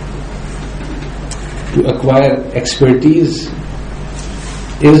 To acquire expertise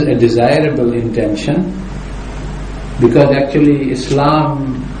is a desirable intention, because actually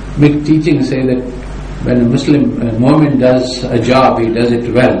Islamic teachings say that when a Muslim does a job, he does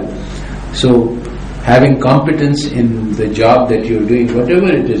it well. So having competence in the job that you're doing,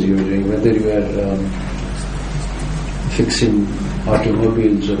 whatever it is you're doing, whether you are fixing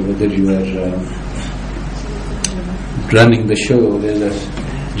automobiles or whether you are running the show. There's a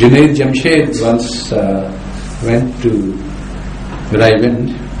Junaid Jamshed once went to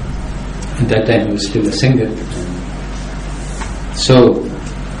Raiwind. At that time he was still a singer. So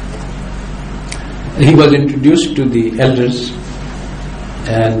he was introduced to the elders,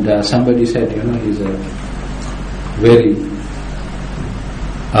 and somebody said,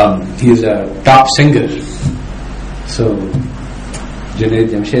 he's a top singer. So Junaid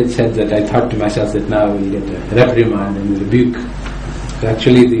Jamshed said that I thought to myself that now we'll get a reprimand and a rebuke. So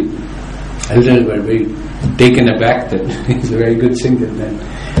actually the elders were very taken aback that he's a very good singer. Then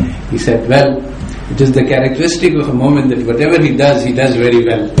he said, well, it is the characteristic of a moment that whatever he does very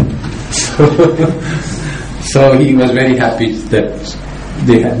well. So he was very happy that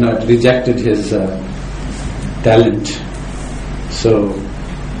they had not rejected his talent. So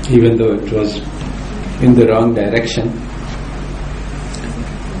even though it was in the wrong direction.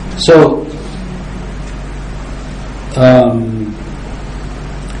 So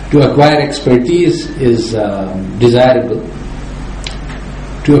to acquire expertise is desirable.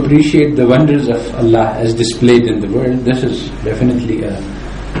 To appreciate the wonders of Allah as displayed in the world, this is definitely a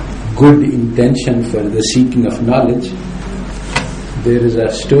good intention for the seeking of knowledge. There is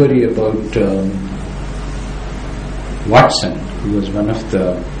a story about Watson, who was one of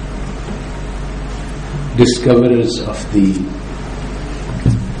the discoverers of the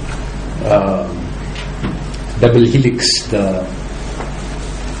double helix, the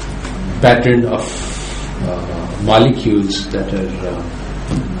pattern of molecules that are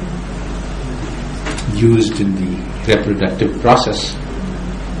used in the reproductive process.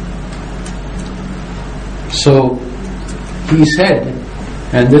 So he said,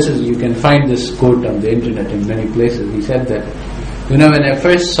 and this is, you can find this quote on the internet in many places, he said that, when I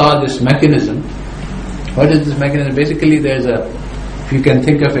first saw this mechanism, what is this mechanism? Basically there's a, if you can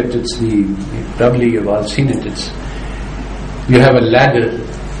think of it, it's probably you've all seen it, you have a ladder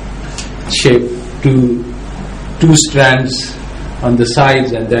shape, two strands on the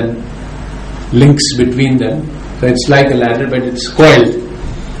sides and then links between them. So it's like a ladder, but it's coiled.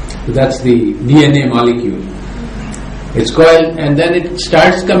 So that's the DNA molecule. It's coiled and then it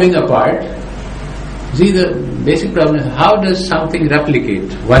starts coming apart. See, the basic problem is, how does something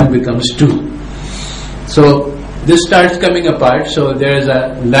replicate? One becomes two. So this starts coming apart. So there is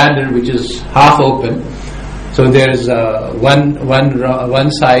a ladder which is half open. So there is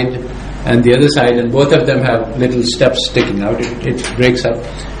one side and the other side, and both of them have little steps sticking out. It breaks up,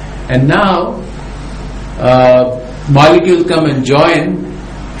 and now molecules come and join,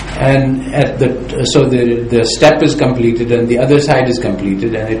 and so the step is completed and the other side is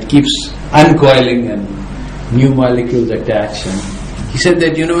completed, and it keeps uncoiling and new molecules attach. And he said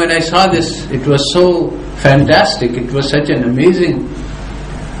that, when I saw this, it was so fantastic, it was such an amazing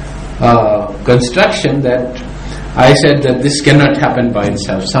construction that I said that this cannot happen by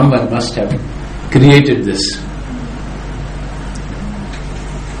itself. Someone must have created this.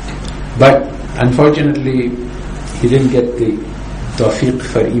 But unfortunately, he didn't get the tawfiq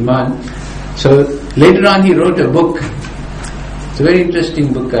for Iman. So later on he wrote a book. It's a very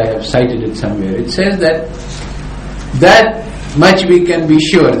interesting book, I have cited it somewhere. It says that much we can be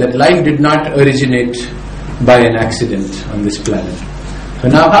sure, that life did not originate by an accident on this planet. So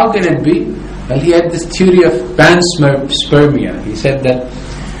now how can it be? Well, he had this theory of panspermia. He said that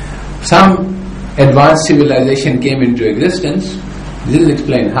some advanced civilization came into existence. He didn't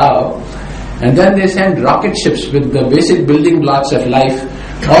explain how. And then they sent rocket ships with the basic building blocks of life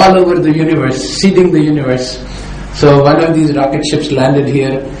all over the universe, seeding the universe. So one of these rocket ships landed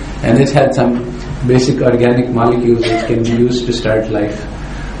here, and it had some basic organic molecules which can be used to start life.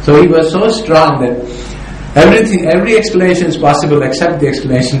 So he was so strong that every explanation is possible except the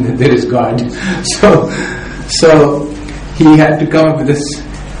explanation that there is God. So he had to come up with this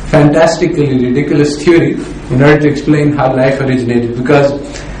fantastically ridiculous theory in order to explain how life originated, because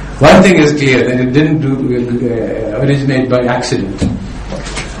one thing is clear, that it didn't originate by accident.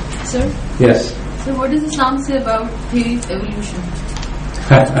 Sir? Yes. So what does Islam say about theory of evolution?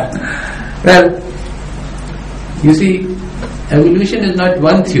 Well, you see, evolution is not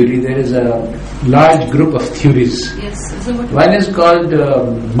one theory. There is a large group of theories. Yes. So one is called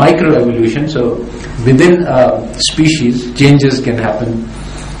microevolution. So within a species, changes can happen.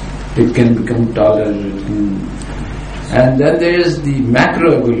 It can become taller. And then there is the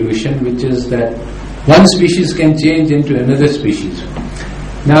macroevolution, which is that one species can change into another species.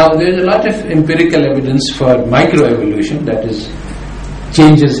 Now, there is a lot of empirical evidence for microevolution, that is,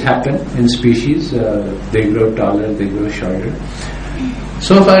 changes happen in species. They grow taller, they grow shorter.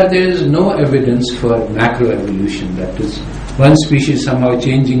 So far, there is no evidence for macroevolution, that is, one species somehow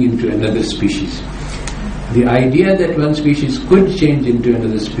changing into another species. The idea that one species could change into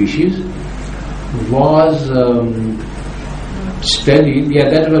another species was studied. Yeah,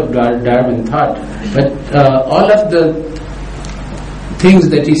 that's what Darwin thought. But all of the things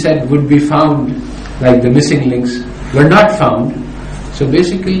that he said would be found, like the missing links, were not found. So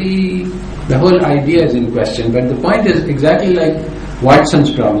basically, the whole idea is in question. But the point is exactly like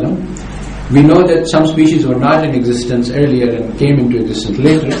Watson's problem. We know that some species were not in existence earlier and came into existence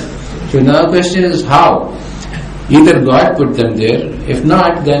later. So now the question is how? Either God put them there. If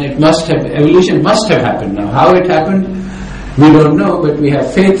not, then evolution must have happened. Now, how it happened, we don't know, but we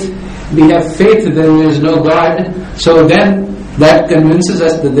have faith. We have faith that there is no God. So then that convinces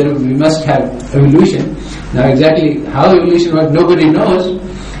us that we must have evolution. Now exactly how evolution works, nobody knows.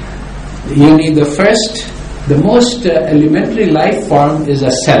 You need the most elementary life form is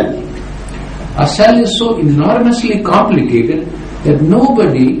a cell. A cell is so enormously complicated that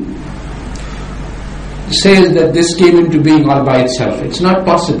nobody says that this came into being all by itself. It's not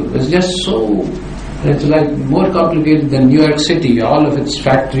possible. It's like more complicated than New York City, all of its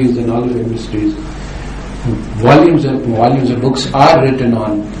factories and all of its industries. Volumes of books are written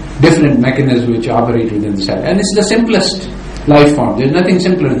on different mechanisms which operate within the cell. And it's the simplest life form. There's nothing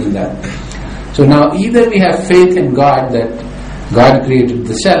simpler than that. So now either we have faith in God, that God created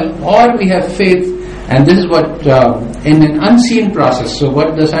the cell, or we have faith, and this is what in an unseen process. So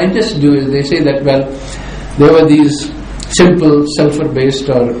what the scientists do is they say that, well, there were these simple sulfur-based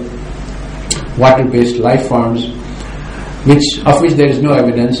or water-based life forms, of which there is no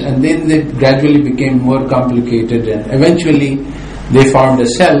evidence, and then they gradually became more complicated, and eventually they formed a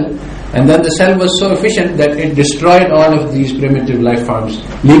cell, and then the cell was so efficient that it destroyed all of these primitive life forms,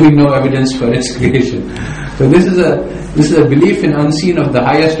 leaving no evidence for its creation. So this is a belief in unseen of the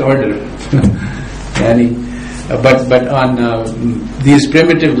highest order. But on these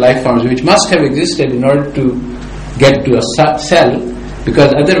primitive life forms, which must have existed in order to get to a cell,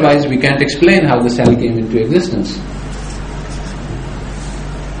 because otherwise we can't explain how the cell came into existence.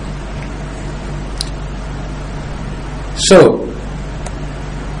 So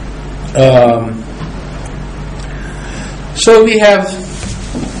we have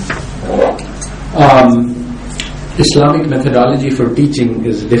Islamic methodology for teaching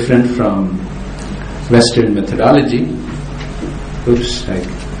is different from Western methodology. Oops, I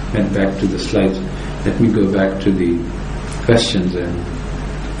went back to the slides. Let me go back to the questions and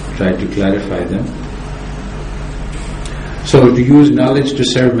try to clarify them. So to use knowledge to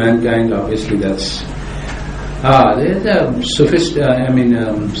serve mankind, obviously that's there's a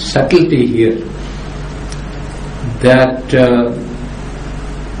subtlety here that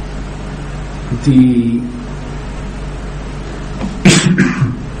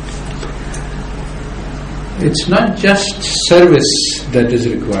it's not just service that is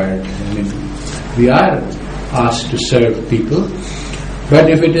required. We are asked to serve people, but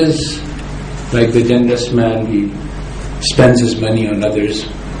if it is like the generous man, he spends his money on others.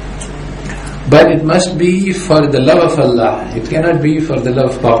 But it must be for the love of Allah. It cannot be for the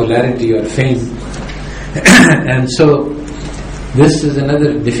love of popularity or fame. And so this is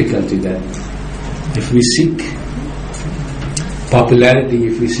another difficulty, that if we seek popularity,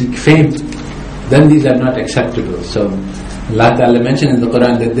 if we seek fame, then these are not acceptable. So Allah Ta'ala mentioned in the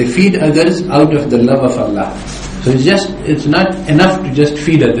Quran that they feed others out of the love of Allah. So it's not enough to just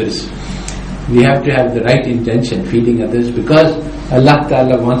feed others. We have to have the right intention, feeding others, because Allah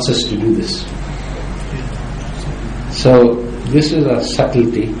Ta'ala wants us to do this. So this is a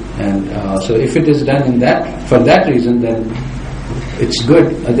subtlety, and so if it is done for that reason, then it's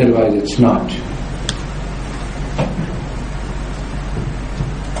good, otherwise it's not.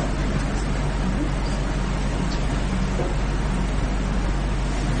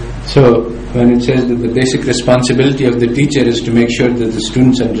 So when it says that the basic responsibility of the teacher is to make sure that the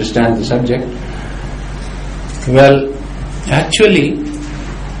students understand the subject, well, actually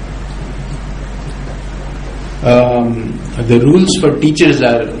the rules for teachers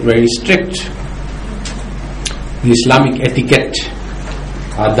are very strict. The Islamic etiquette,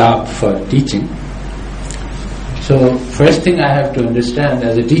 adab for teaching. So first thing I have to understand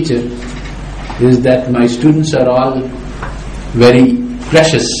as a teacher is that my students are all very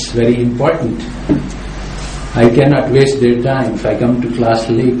precious, very important. I cannot waste their time. If I come to class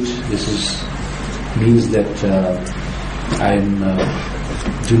late, this means that I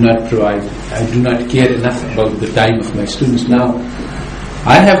do not care enough about the time of my students. Now,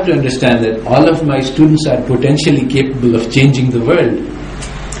 I have to understand that all of my students are potentially capable of changing the world,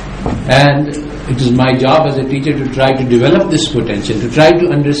 and it is my job as a teacher to try to develop this potential, to try to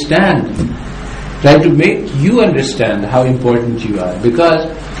understand, try to make you understand how important you are. Because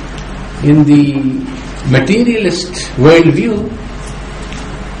in the materialist worldview,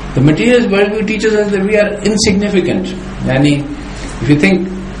 the materialist worldview teaches us that we are insignificant. And if you think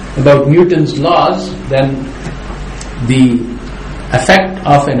about Newton's laws, then the effect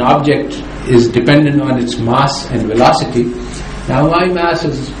of an object is dependent on its mass and velocity. Now my mass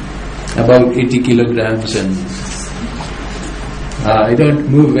is about 80 kilograms and I don't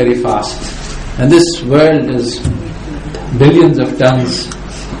move very fast. And this world is billions of tons.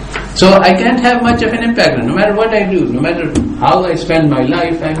 So I can't have much of an impact. No matter what I do, no matter how I spend my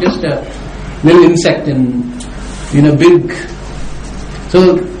life, I'm just a little insect in a big...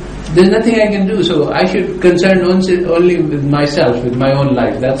 So there's nothing I can do. So I should concern only with myself, with my own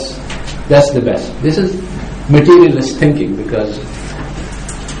life. That's the best. This is materialist thinking, because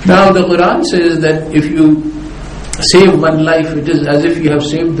now the Quran says that if you save one life, it is as if you have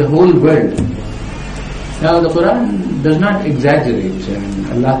saved the whole world. Now the Quran does not exaggerate.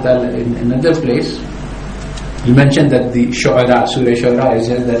 Allah Ta'ala in another place, He mentioned that the Surah Shu'ara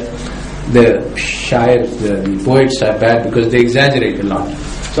says that the poets are bad because they exaggerate a lot.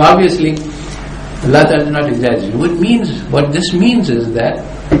 So obviously, Allah Ta'ala does not exaggerate. What this means is that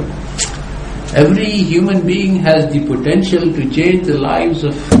every human being has the potential to change the lives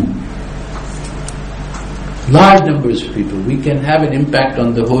of large numbers of people. We can have an impact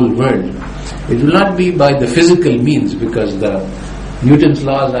on the whole world. It will not be by the physical means, because the Newton's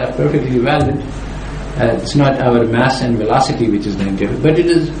laws are perfectly valid. It's not our mass and velocity which is the important, but it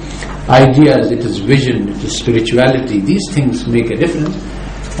is ideas, it is vision, it is spirituality. These things make a difference.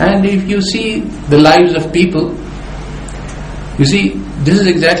 And if you see the lives of people, you see, this is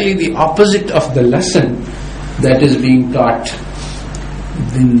exactly the opposite of the lesson that is being taught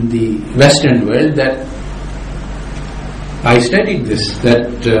in the Western world. That I studied this,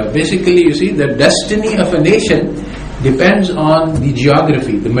 that basically you see the destiny of a nation depends on the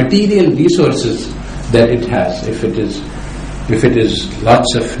geography, the material resources that it has. If it is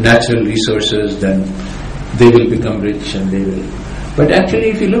lots of natural resources, then they will become rich and they will. But actually,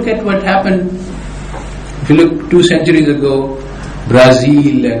 if you look at what happened, if you look 2 centuries ago,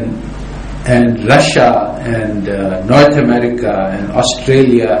 Brazil and Russia and North America and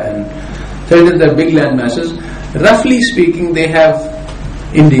Australia and certain other big land masses, roughly speaking, they have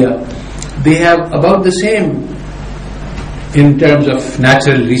India. They have about the same in terms of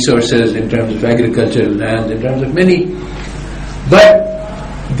natural resources, in terms of agricultural land, in terms of many. But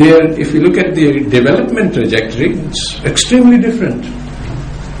if you look at the development trajectory, it's extremely different.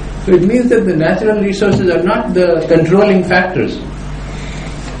 So it means that the natural resources are not the controlling factors.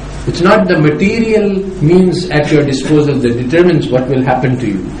 It's not the material means at your disposal that determines what will happen to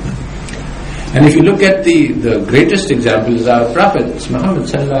you. And if you look at the greatest example is our Prophet Muhammad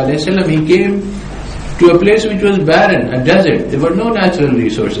sallallahu alaihi wasallam. He came to a place which was barren, a desert. There were no natural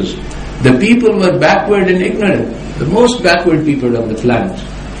resources. The people were backward and ignorant, the most backward people on the planet.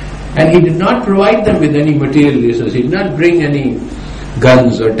 And he did not provide them with any material resources. He did not bring any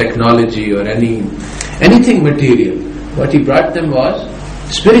guns or technology or anything material. What he brought them was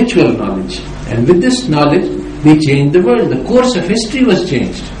spiritual knowledge. And with this knowledge, they changed the world. The course of history was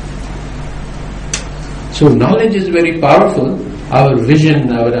changed. So knowledge is very powerful. Our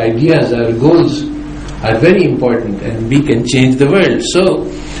vision, our ideas, our goals are very important, and we can change the world. So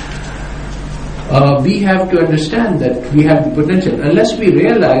we have to understand that we have the potential. Unless we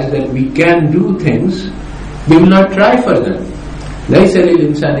realize that we can do things, we will not try for them. لَيْسَ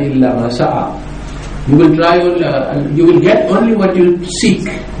لِلْإِنسَانِ إِلَّا مَا سَعَى. You will try. You will get only what you seek.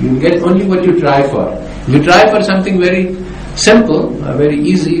 You will get only what you try for. If you try for something very simple, very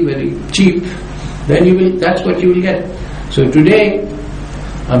easy, very cheap, then that's what you will get. So today,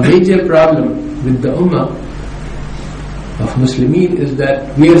 a major problem with the ummah of Muslimin is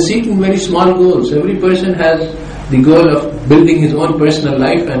that we are seeking very small goals. Every person has the goal of building his own personal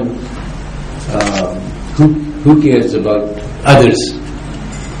life, and who cares about others?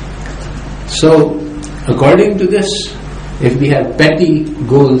 So, according to this, if we have petty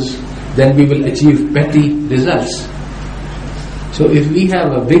goals, then we will achieve petty results. So if we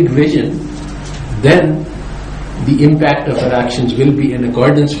have a big vision, then the impact of our actions will be in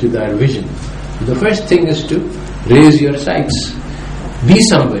accordance with our vision. The first thing is to raise your sights. Be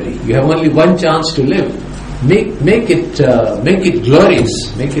somebody. You have only one chance to live. Make it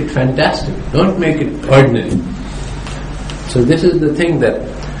glorious. Make it fantastic. Don't make it ordinary. So this is the thing, that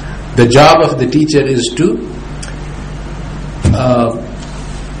the job of the teacher is to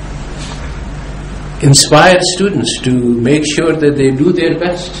inspire students to make sure that they do their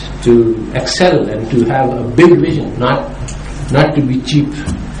best to excel and to have a big vision, not to be cheap,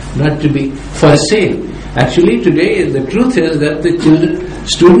 not to be for sale. Actually, today the truth is that the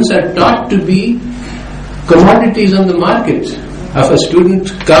students are taught to be commodities on the market. If a student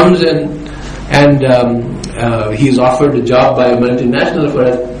comes and he is offered a job by a multinational for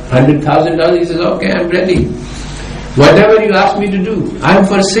 $100,000, he says, "Okay, I'm ready. Whatever you ask me to do, I'm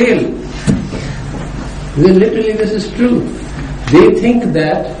for sale." Literally, this is true. They think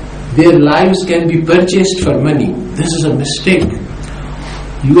that their lives can be purchased for money. This is a mistake.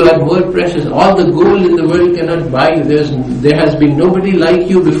 You are more precious. All the gold in the world cannot buy you. There has been nobody like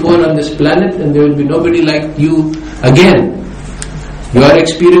you before on this planet, and there will be nobody like you again. Your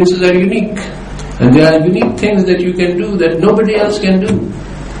experiences are unique, and there are unique things that you can do that nobody else can do.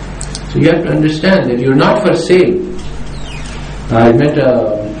 So you have to understand that you're not for sale. I met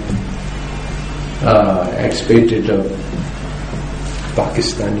a expatriate of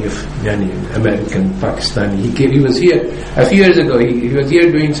Pakistani, American Pakistani. He was here a few years ago. He was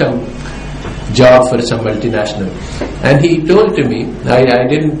here doing some job for some multinational, and he told to me, I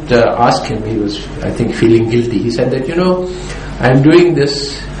didn't ask him, he was, I think, feeling guilty. He said that, I'm doing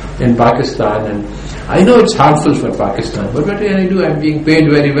this in Pakistan, and I know it's harmful for Pakistan, but what can I do? I'm being paid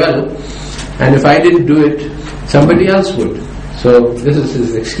very well, and if I didn't do it, somebody else would. So this is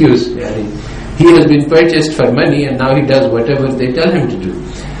his excuse. He has been purchased for money, and now he does whatever they tell him to do.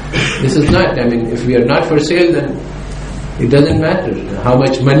 This is not, if we are not for sale, then it doesn't matter how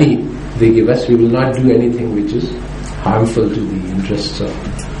much money they give us. We will not do anything which is harmful to the interests of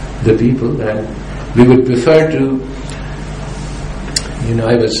the people, and we would prefer to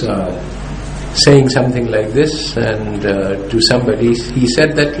I was saying something like this, and to somebody, he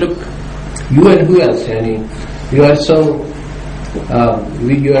said that, look, you and who else? You are so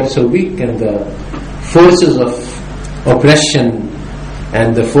weak, and the forces of oppression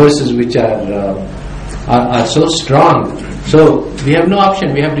and the forces which are so strong. So we have no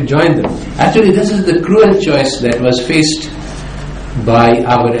option. We have to join them. Actually, this is the cruel choice that was faced by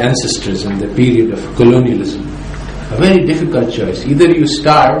our ancestors in the period of colonialism. A very difficult choice. Either you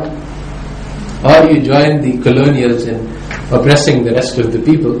starve, or you join the colonials in oppressing the rest of the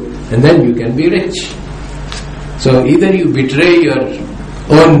people, and then you can be rich. So either you betray your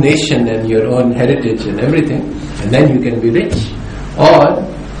own nation and your own heritage and everything, and then you can be rich, or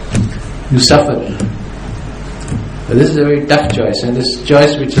you suffer. But this is a very tough choice, and this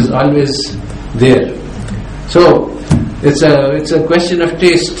choice which is always there. So it's a question of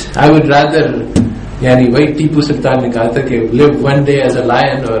taste. I would rather, वही टीपू सुल्तान ने कहा था कि live one day as a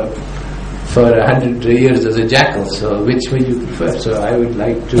lion or for 100 years as a jackal. So which way you prefer? So I would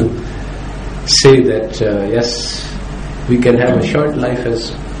like to say that yes, we can have a short life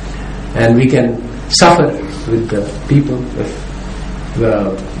and we can suffer with the people if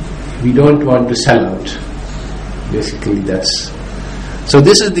we don't want to sell out. Basically, so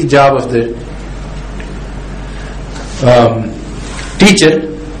this is the job of the teacher,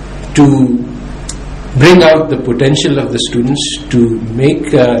 to bring out the potential of the students, to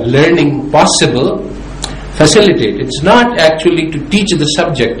make learning possible, facilitate. It's not actually to teach the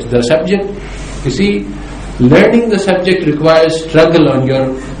subject. The subject, you see, learning the subject requires struggle on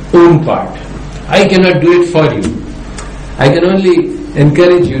your own part. I cannot do it for you. I can only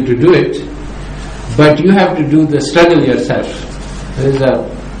encourage you to do it, but you have to do the struggle yourself. There is a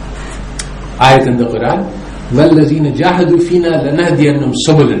ayat in the Quran, وَالَّذِينَ جَاهَدُوا فِينَا لَنَهْدِيَنَّهُمْ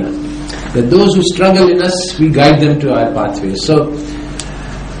سُبُلَنَا, that those who struggle in us, we guide them to our pathways. So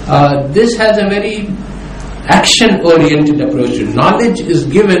this has a very action-oriented approach. Knowledge is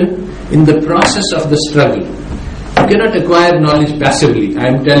given in the process of the struggle. You cannot acquire knowledge passively. I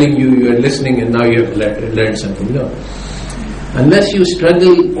am telling you, you are listening and now you have learned something. No. Unless you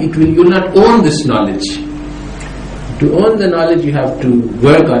struggle, you will not own this knowledge. To own the knowledge, you have to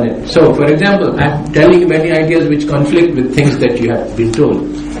work on it. So, for example, I am telling you many ideas which conflict with things that you have been told.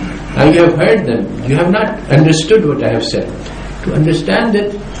 Now you have heard them. You have not understood what I have said. To understand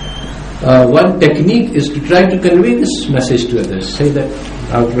it, one technique is to try to convey this message to others. Say that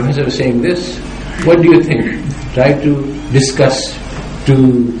our professor is saying this. What do you think? Try to discuss,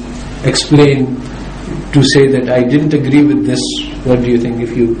 to explain, to say that I didn't agree with this. What do you think?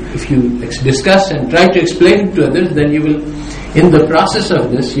 If you discuss and try to explain it to others, then you will, in the process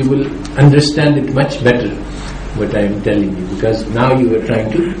of this, you will understand it much better, what I am telling you, because now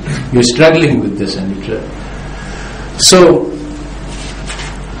you're struggling with this. So,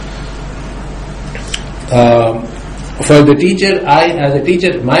 for the teacher, as a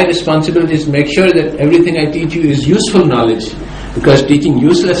teacher, my responsibility is to make sure that everything I teach you is useful knowledge, because teaching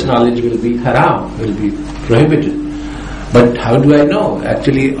useless knowledge will be haram, will be prohibited. But how do I know?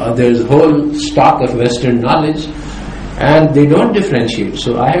 Actually, there's a whole stock of Western knowledge, and they don't differentiate.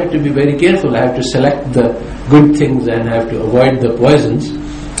 So I have to be very careful. I have to select the good things and I have to avoid the poisons.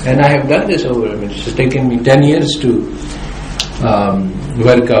 And I have done this it's taken me 10 years to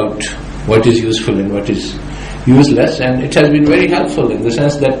work out what is useful and what is useless, and it has been very helpful in the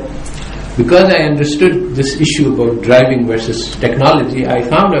sense that because I understood this issue about driving versus technology, I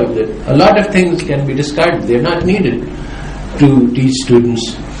found out that a lot of things can be discarded. They are not needed to teach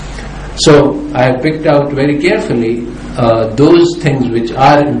students. So I have picked out very carefully those things which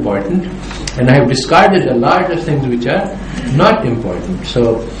are important, and I have discarded a lot of things which are not important.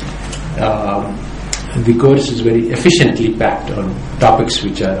 So the course is very efficiently packed on topics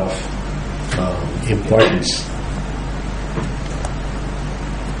which are of importance.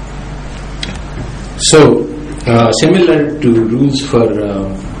 So, similar to rules for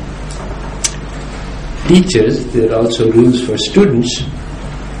teachers, there are also rules for students.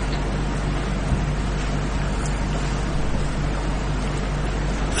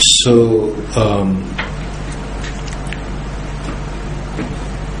 So,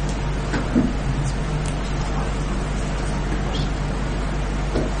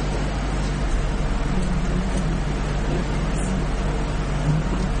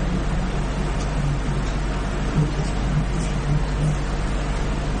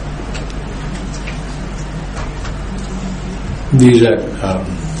 these are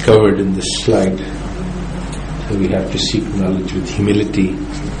covered in this slide. So we have to seek knowledge with humility.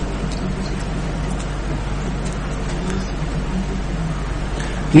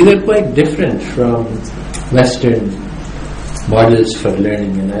 These are quite different from Western models for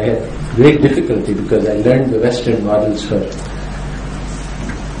learning, and I had great difficulty because I learned the Western models for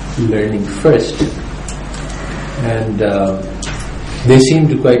learning first, and they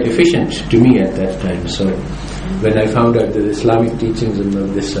seemed quite efficient to me at that time. So when I found out that Islamic teachings and all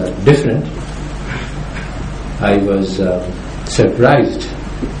this are different, I was surprised,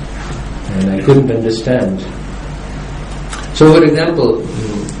 and I couldn't understand. So, for example,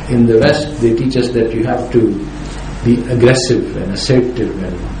 in the West, they teach us that you have to be aggressive and assertive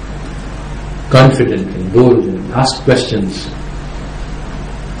and confident and bold and ask questions.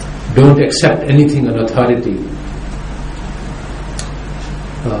 Don't accept anything on authority.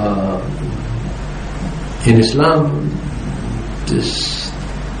 In Islam,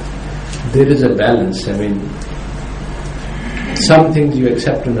 there is a balance. I mean, some things you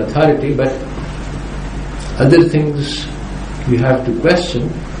accept on authority, but other things you have to question.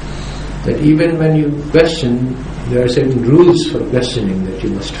 That even when you question, there are certain rules for questioning that you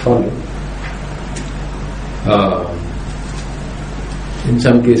must follow. In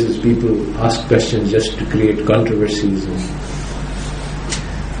some cases, people ask questions just to create controversies.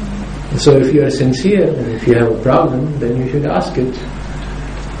 So if you are sincere and if you have a problem, then you should ask it.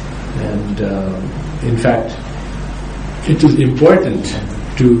 And in fact, it is important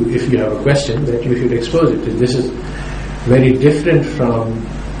to, if you have a question, that you should expose it. This is very different from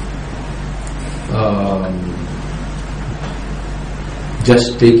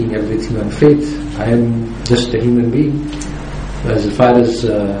just taking everything on faith. I am just a human being. As far as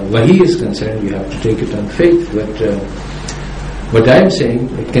Wahi is concerned, you have to take it on faith. But what I am saying,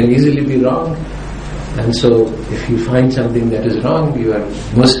 it can easily be wrong. And so if you find something that is wrong, you are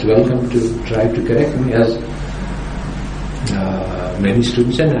most welcome to try to correct me, as many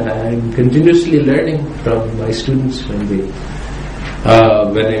students, and I am continuously learning from my students.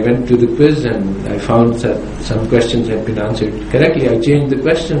 When I went to the quiz and I found that some questions had been answered correctly, I changed the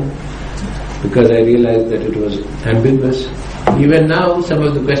question because I realized that it was ambiguous. Even now, some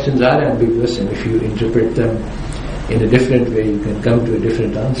of the questions are ambiguous, and if you interpret them in a different way, you can come to a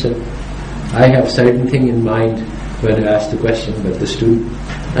different answer. I have certain thing in mind when I ask the question, but the student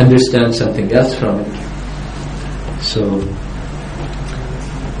understands something else from it. So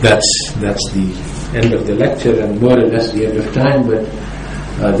that's the end of the lecture, and more or less the end of time. But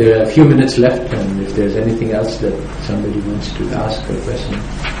there are a few minutes left, and if there's anything else that somebody wants to ask or question,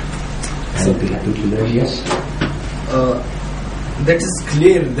 I'll be happy to learn. Yes. That is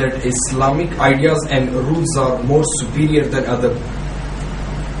clear that Islamic ideas and rules are more superior than other.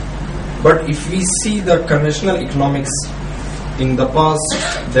 But if we see the conventional economics in the past,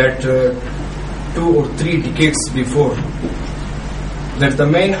 that 2 or 3 decades before, that the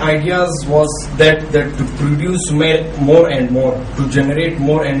main ideas was that to produce more and more, to generate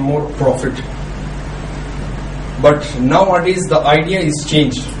more and more profit. But nowadays the idea is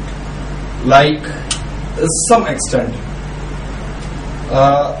changed, like some extent.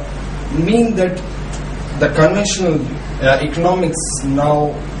 Mean that the conventional economics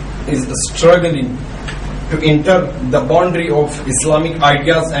now is struggling to enter the boundary of Islamic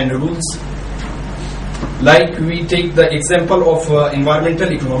ideas and rules. Like we take the example of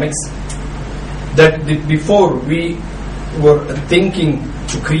environmental economics, that before we were thinking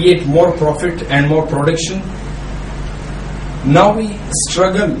to create more profit and more production. Now we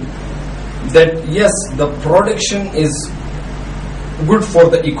struggle that yes, the production is good for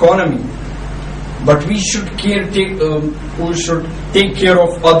the economy, but we should take care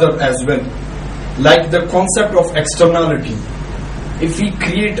of other as well. Like the concept of externality. If we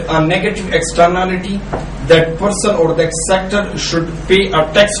create a negative externality, that person or that sector should pay a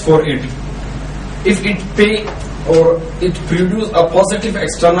tax for it. If it pay or it produce a positive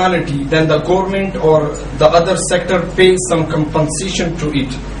externality, then the government or the other sector pays some compensation to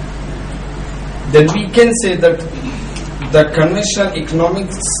it. Then we can say that the conventional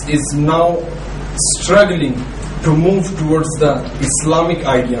economics is now struggling to move towards the Islamic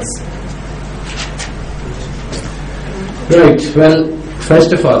ideas. Right. Well,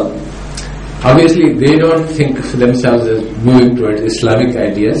 first of all, obviously they don't think of themselves as moving towards Islamic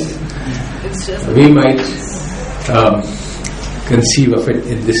ideas. We might conceive of it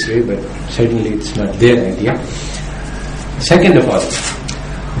in this way, but certainly it's not their idea. Second of all,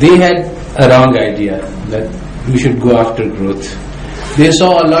 they had a wrong idea that we should go after growth. They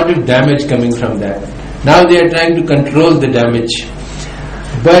saw a lot of damage coming from that. Now they are trying to control the damage.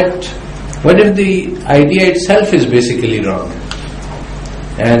 But what if the idea itself is basically wrong?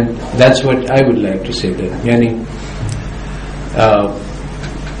 And that's what I would like to say, that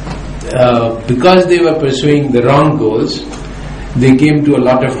because they were pursuing the wrong goals, they came to a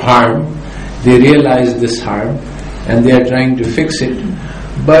lot of harm. They realized this harm, and they are trying to fix it,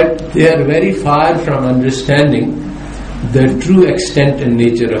 but they are very far from understanding the true extent and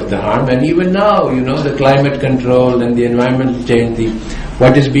nature of the harm. And even now, the climate control and the environmental change,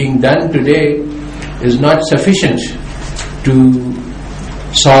 what is being done today is not sufficient to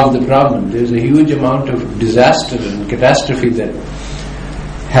solve the problem. There is a huge amount of disaster and catastrophe that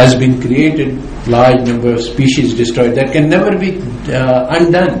has been created, large number of species destroyed, that can never be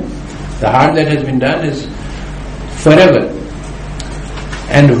undone. The harm that has been done is forever.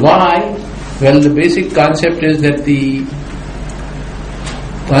 And why? Well, the basic concept is that the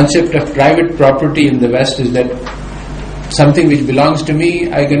concept of private property in the West is that something which belongs to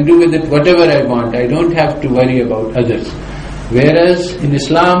me, I can do with it whatever I want. I don't have to worry about others. Whereas in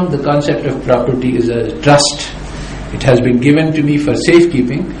Islam, the concept of property is a trust. It has been given to me for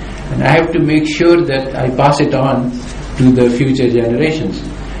safekeeping, and I have to make sure that I pass it on to the future generations.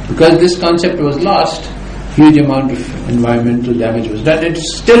 Because this concept was lost, huge amount of environmental damage was done.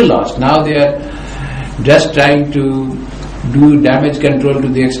 It's still lost. Now they are just trying to do damage control to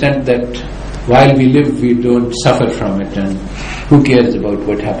the extent that while we live, we don't suffer from it, and who cares about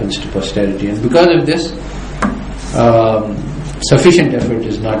what happens to posterity. And because of this, sufficient effort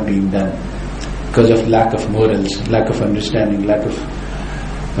is not being done because of lack of morals, lack of understanding, lack of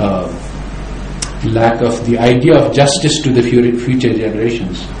the idea of justice to the future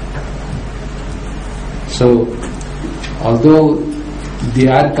generations. So, although they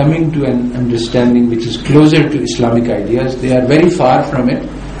are coming to an understanding which is closer to Islamic ideas, they are very far from it,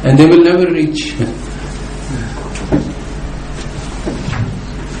 and they will never reach.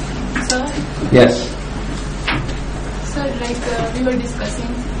 Sir? Yes. Sir, we were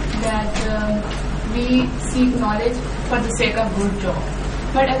discussing that we seek knowledge for the sake of good job.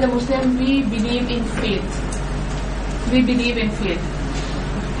 But as a Muslim, we believe in faith. We believe in faith.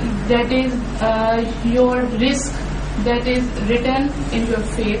 That is your risk that is written in your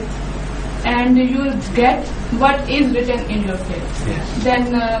faith, and you will get what is written in your faith. Yes.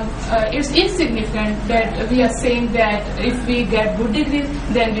 Then it's insignificant that we are saying that if we get good degrees,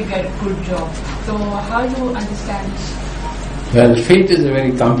 then we get good job. So how do you understand? Well, faith is a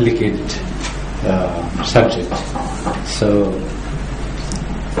very complicated subject. So,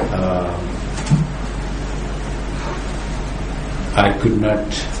 I could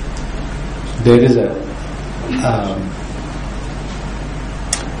not. There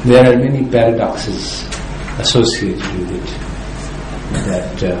are many paradoxes associated with it.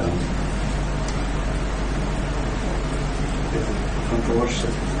 That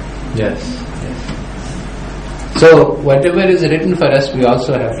controversial. Yes. So whatever is written for us, we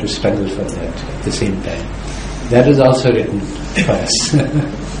also have to struggle for that at the same time. That is also written for us.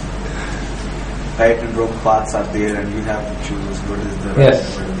 Right and wrong paths are there, and you have to choose what is the right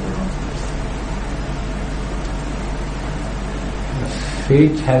and what is the wrong.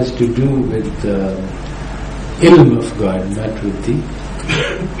 Faith has to do with the ilm of God, not with the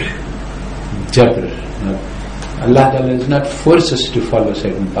jabr. Allah Ta'ala does not force us to follow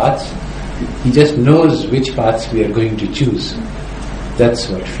certain paths. He just knows which paths we are going to choose. That's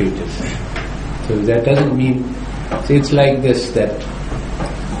what faith is. So that doesn't mean... See, it's like this, that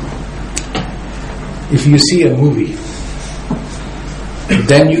if you see a movie,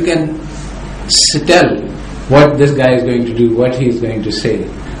 then you can tell what this guy is going to do, what he is going to say.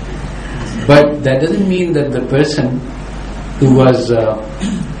 But that doesn't mean that the person who was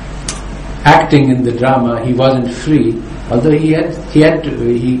acting in the drama, he wasn't free. Although he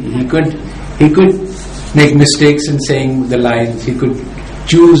could make mistakes in saying the lines. He could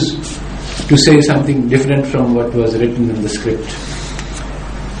choose to say something different from what was written in the script,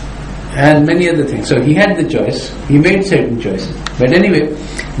 and many other things. So he had the choice. He made certain choices. But anyway,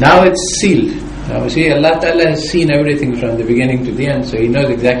 now it's sealed. Now see, Allah Ta'ala has seen everything from the beginning to the end, so He knows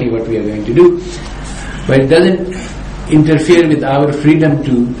exactly what we are going to do. But it doesn't interfere with our freedom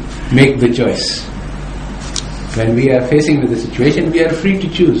to make the choice. When we are facing with a situation, we are free to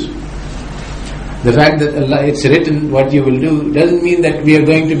choose. The fact that Allah, it's written what you will do, doesn't mean that we are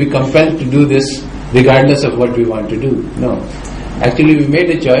going to be compelled to do this regardless of what we want to do. No. Actually, we made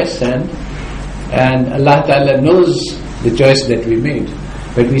a choice, and Allah Ta'ala knows the choice that we made.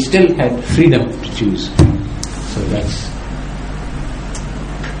 But we still had freedom to choose. So that's...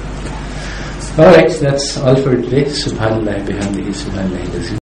 Alright, that's all for today. Subhanallah bihamdihi, subhanallah.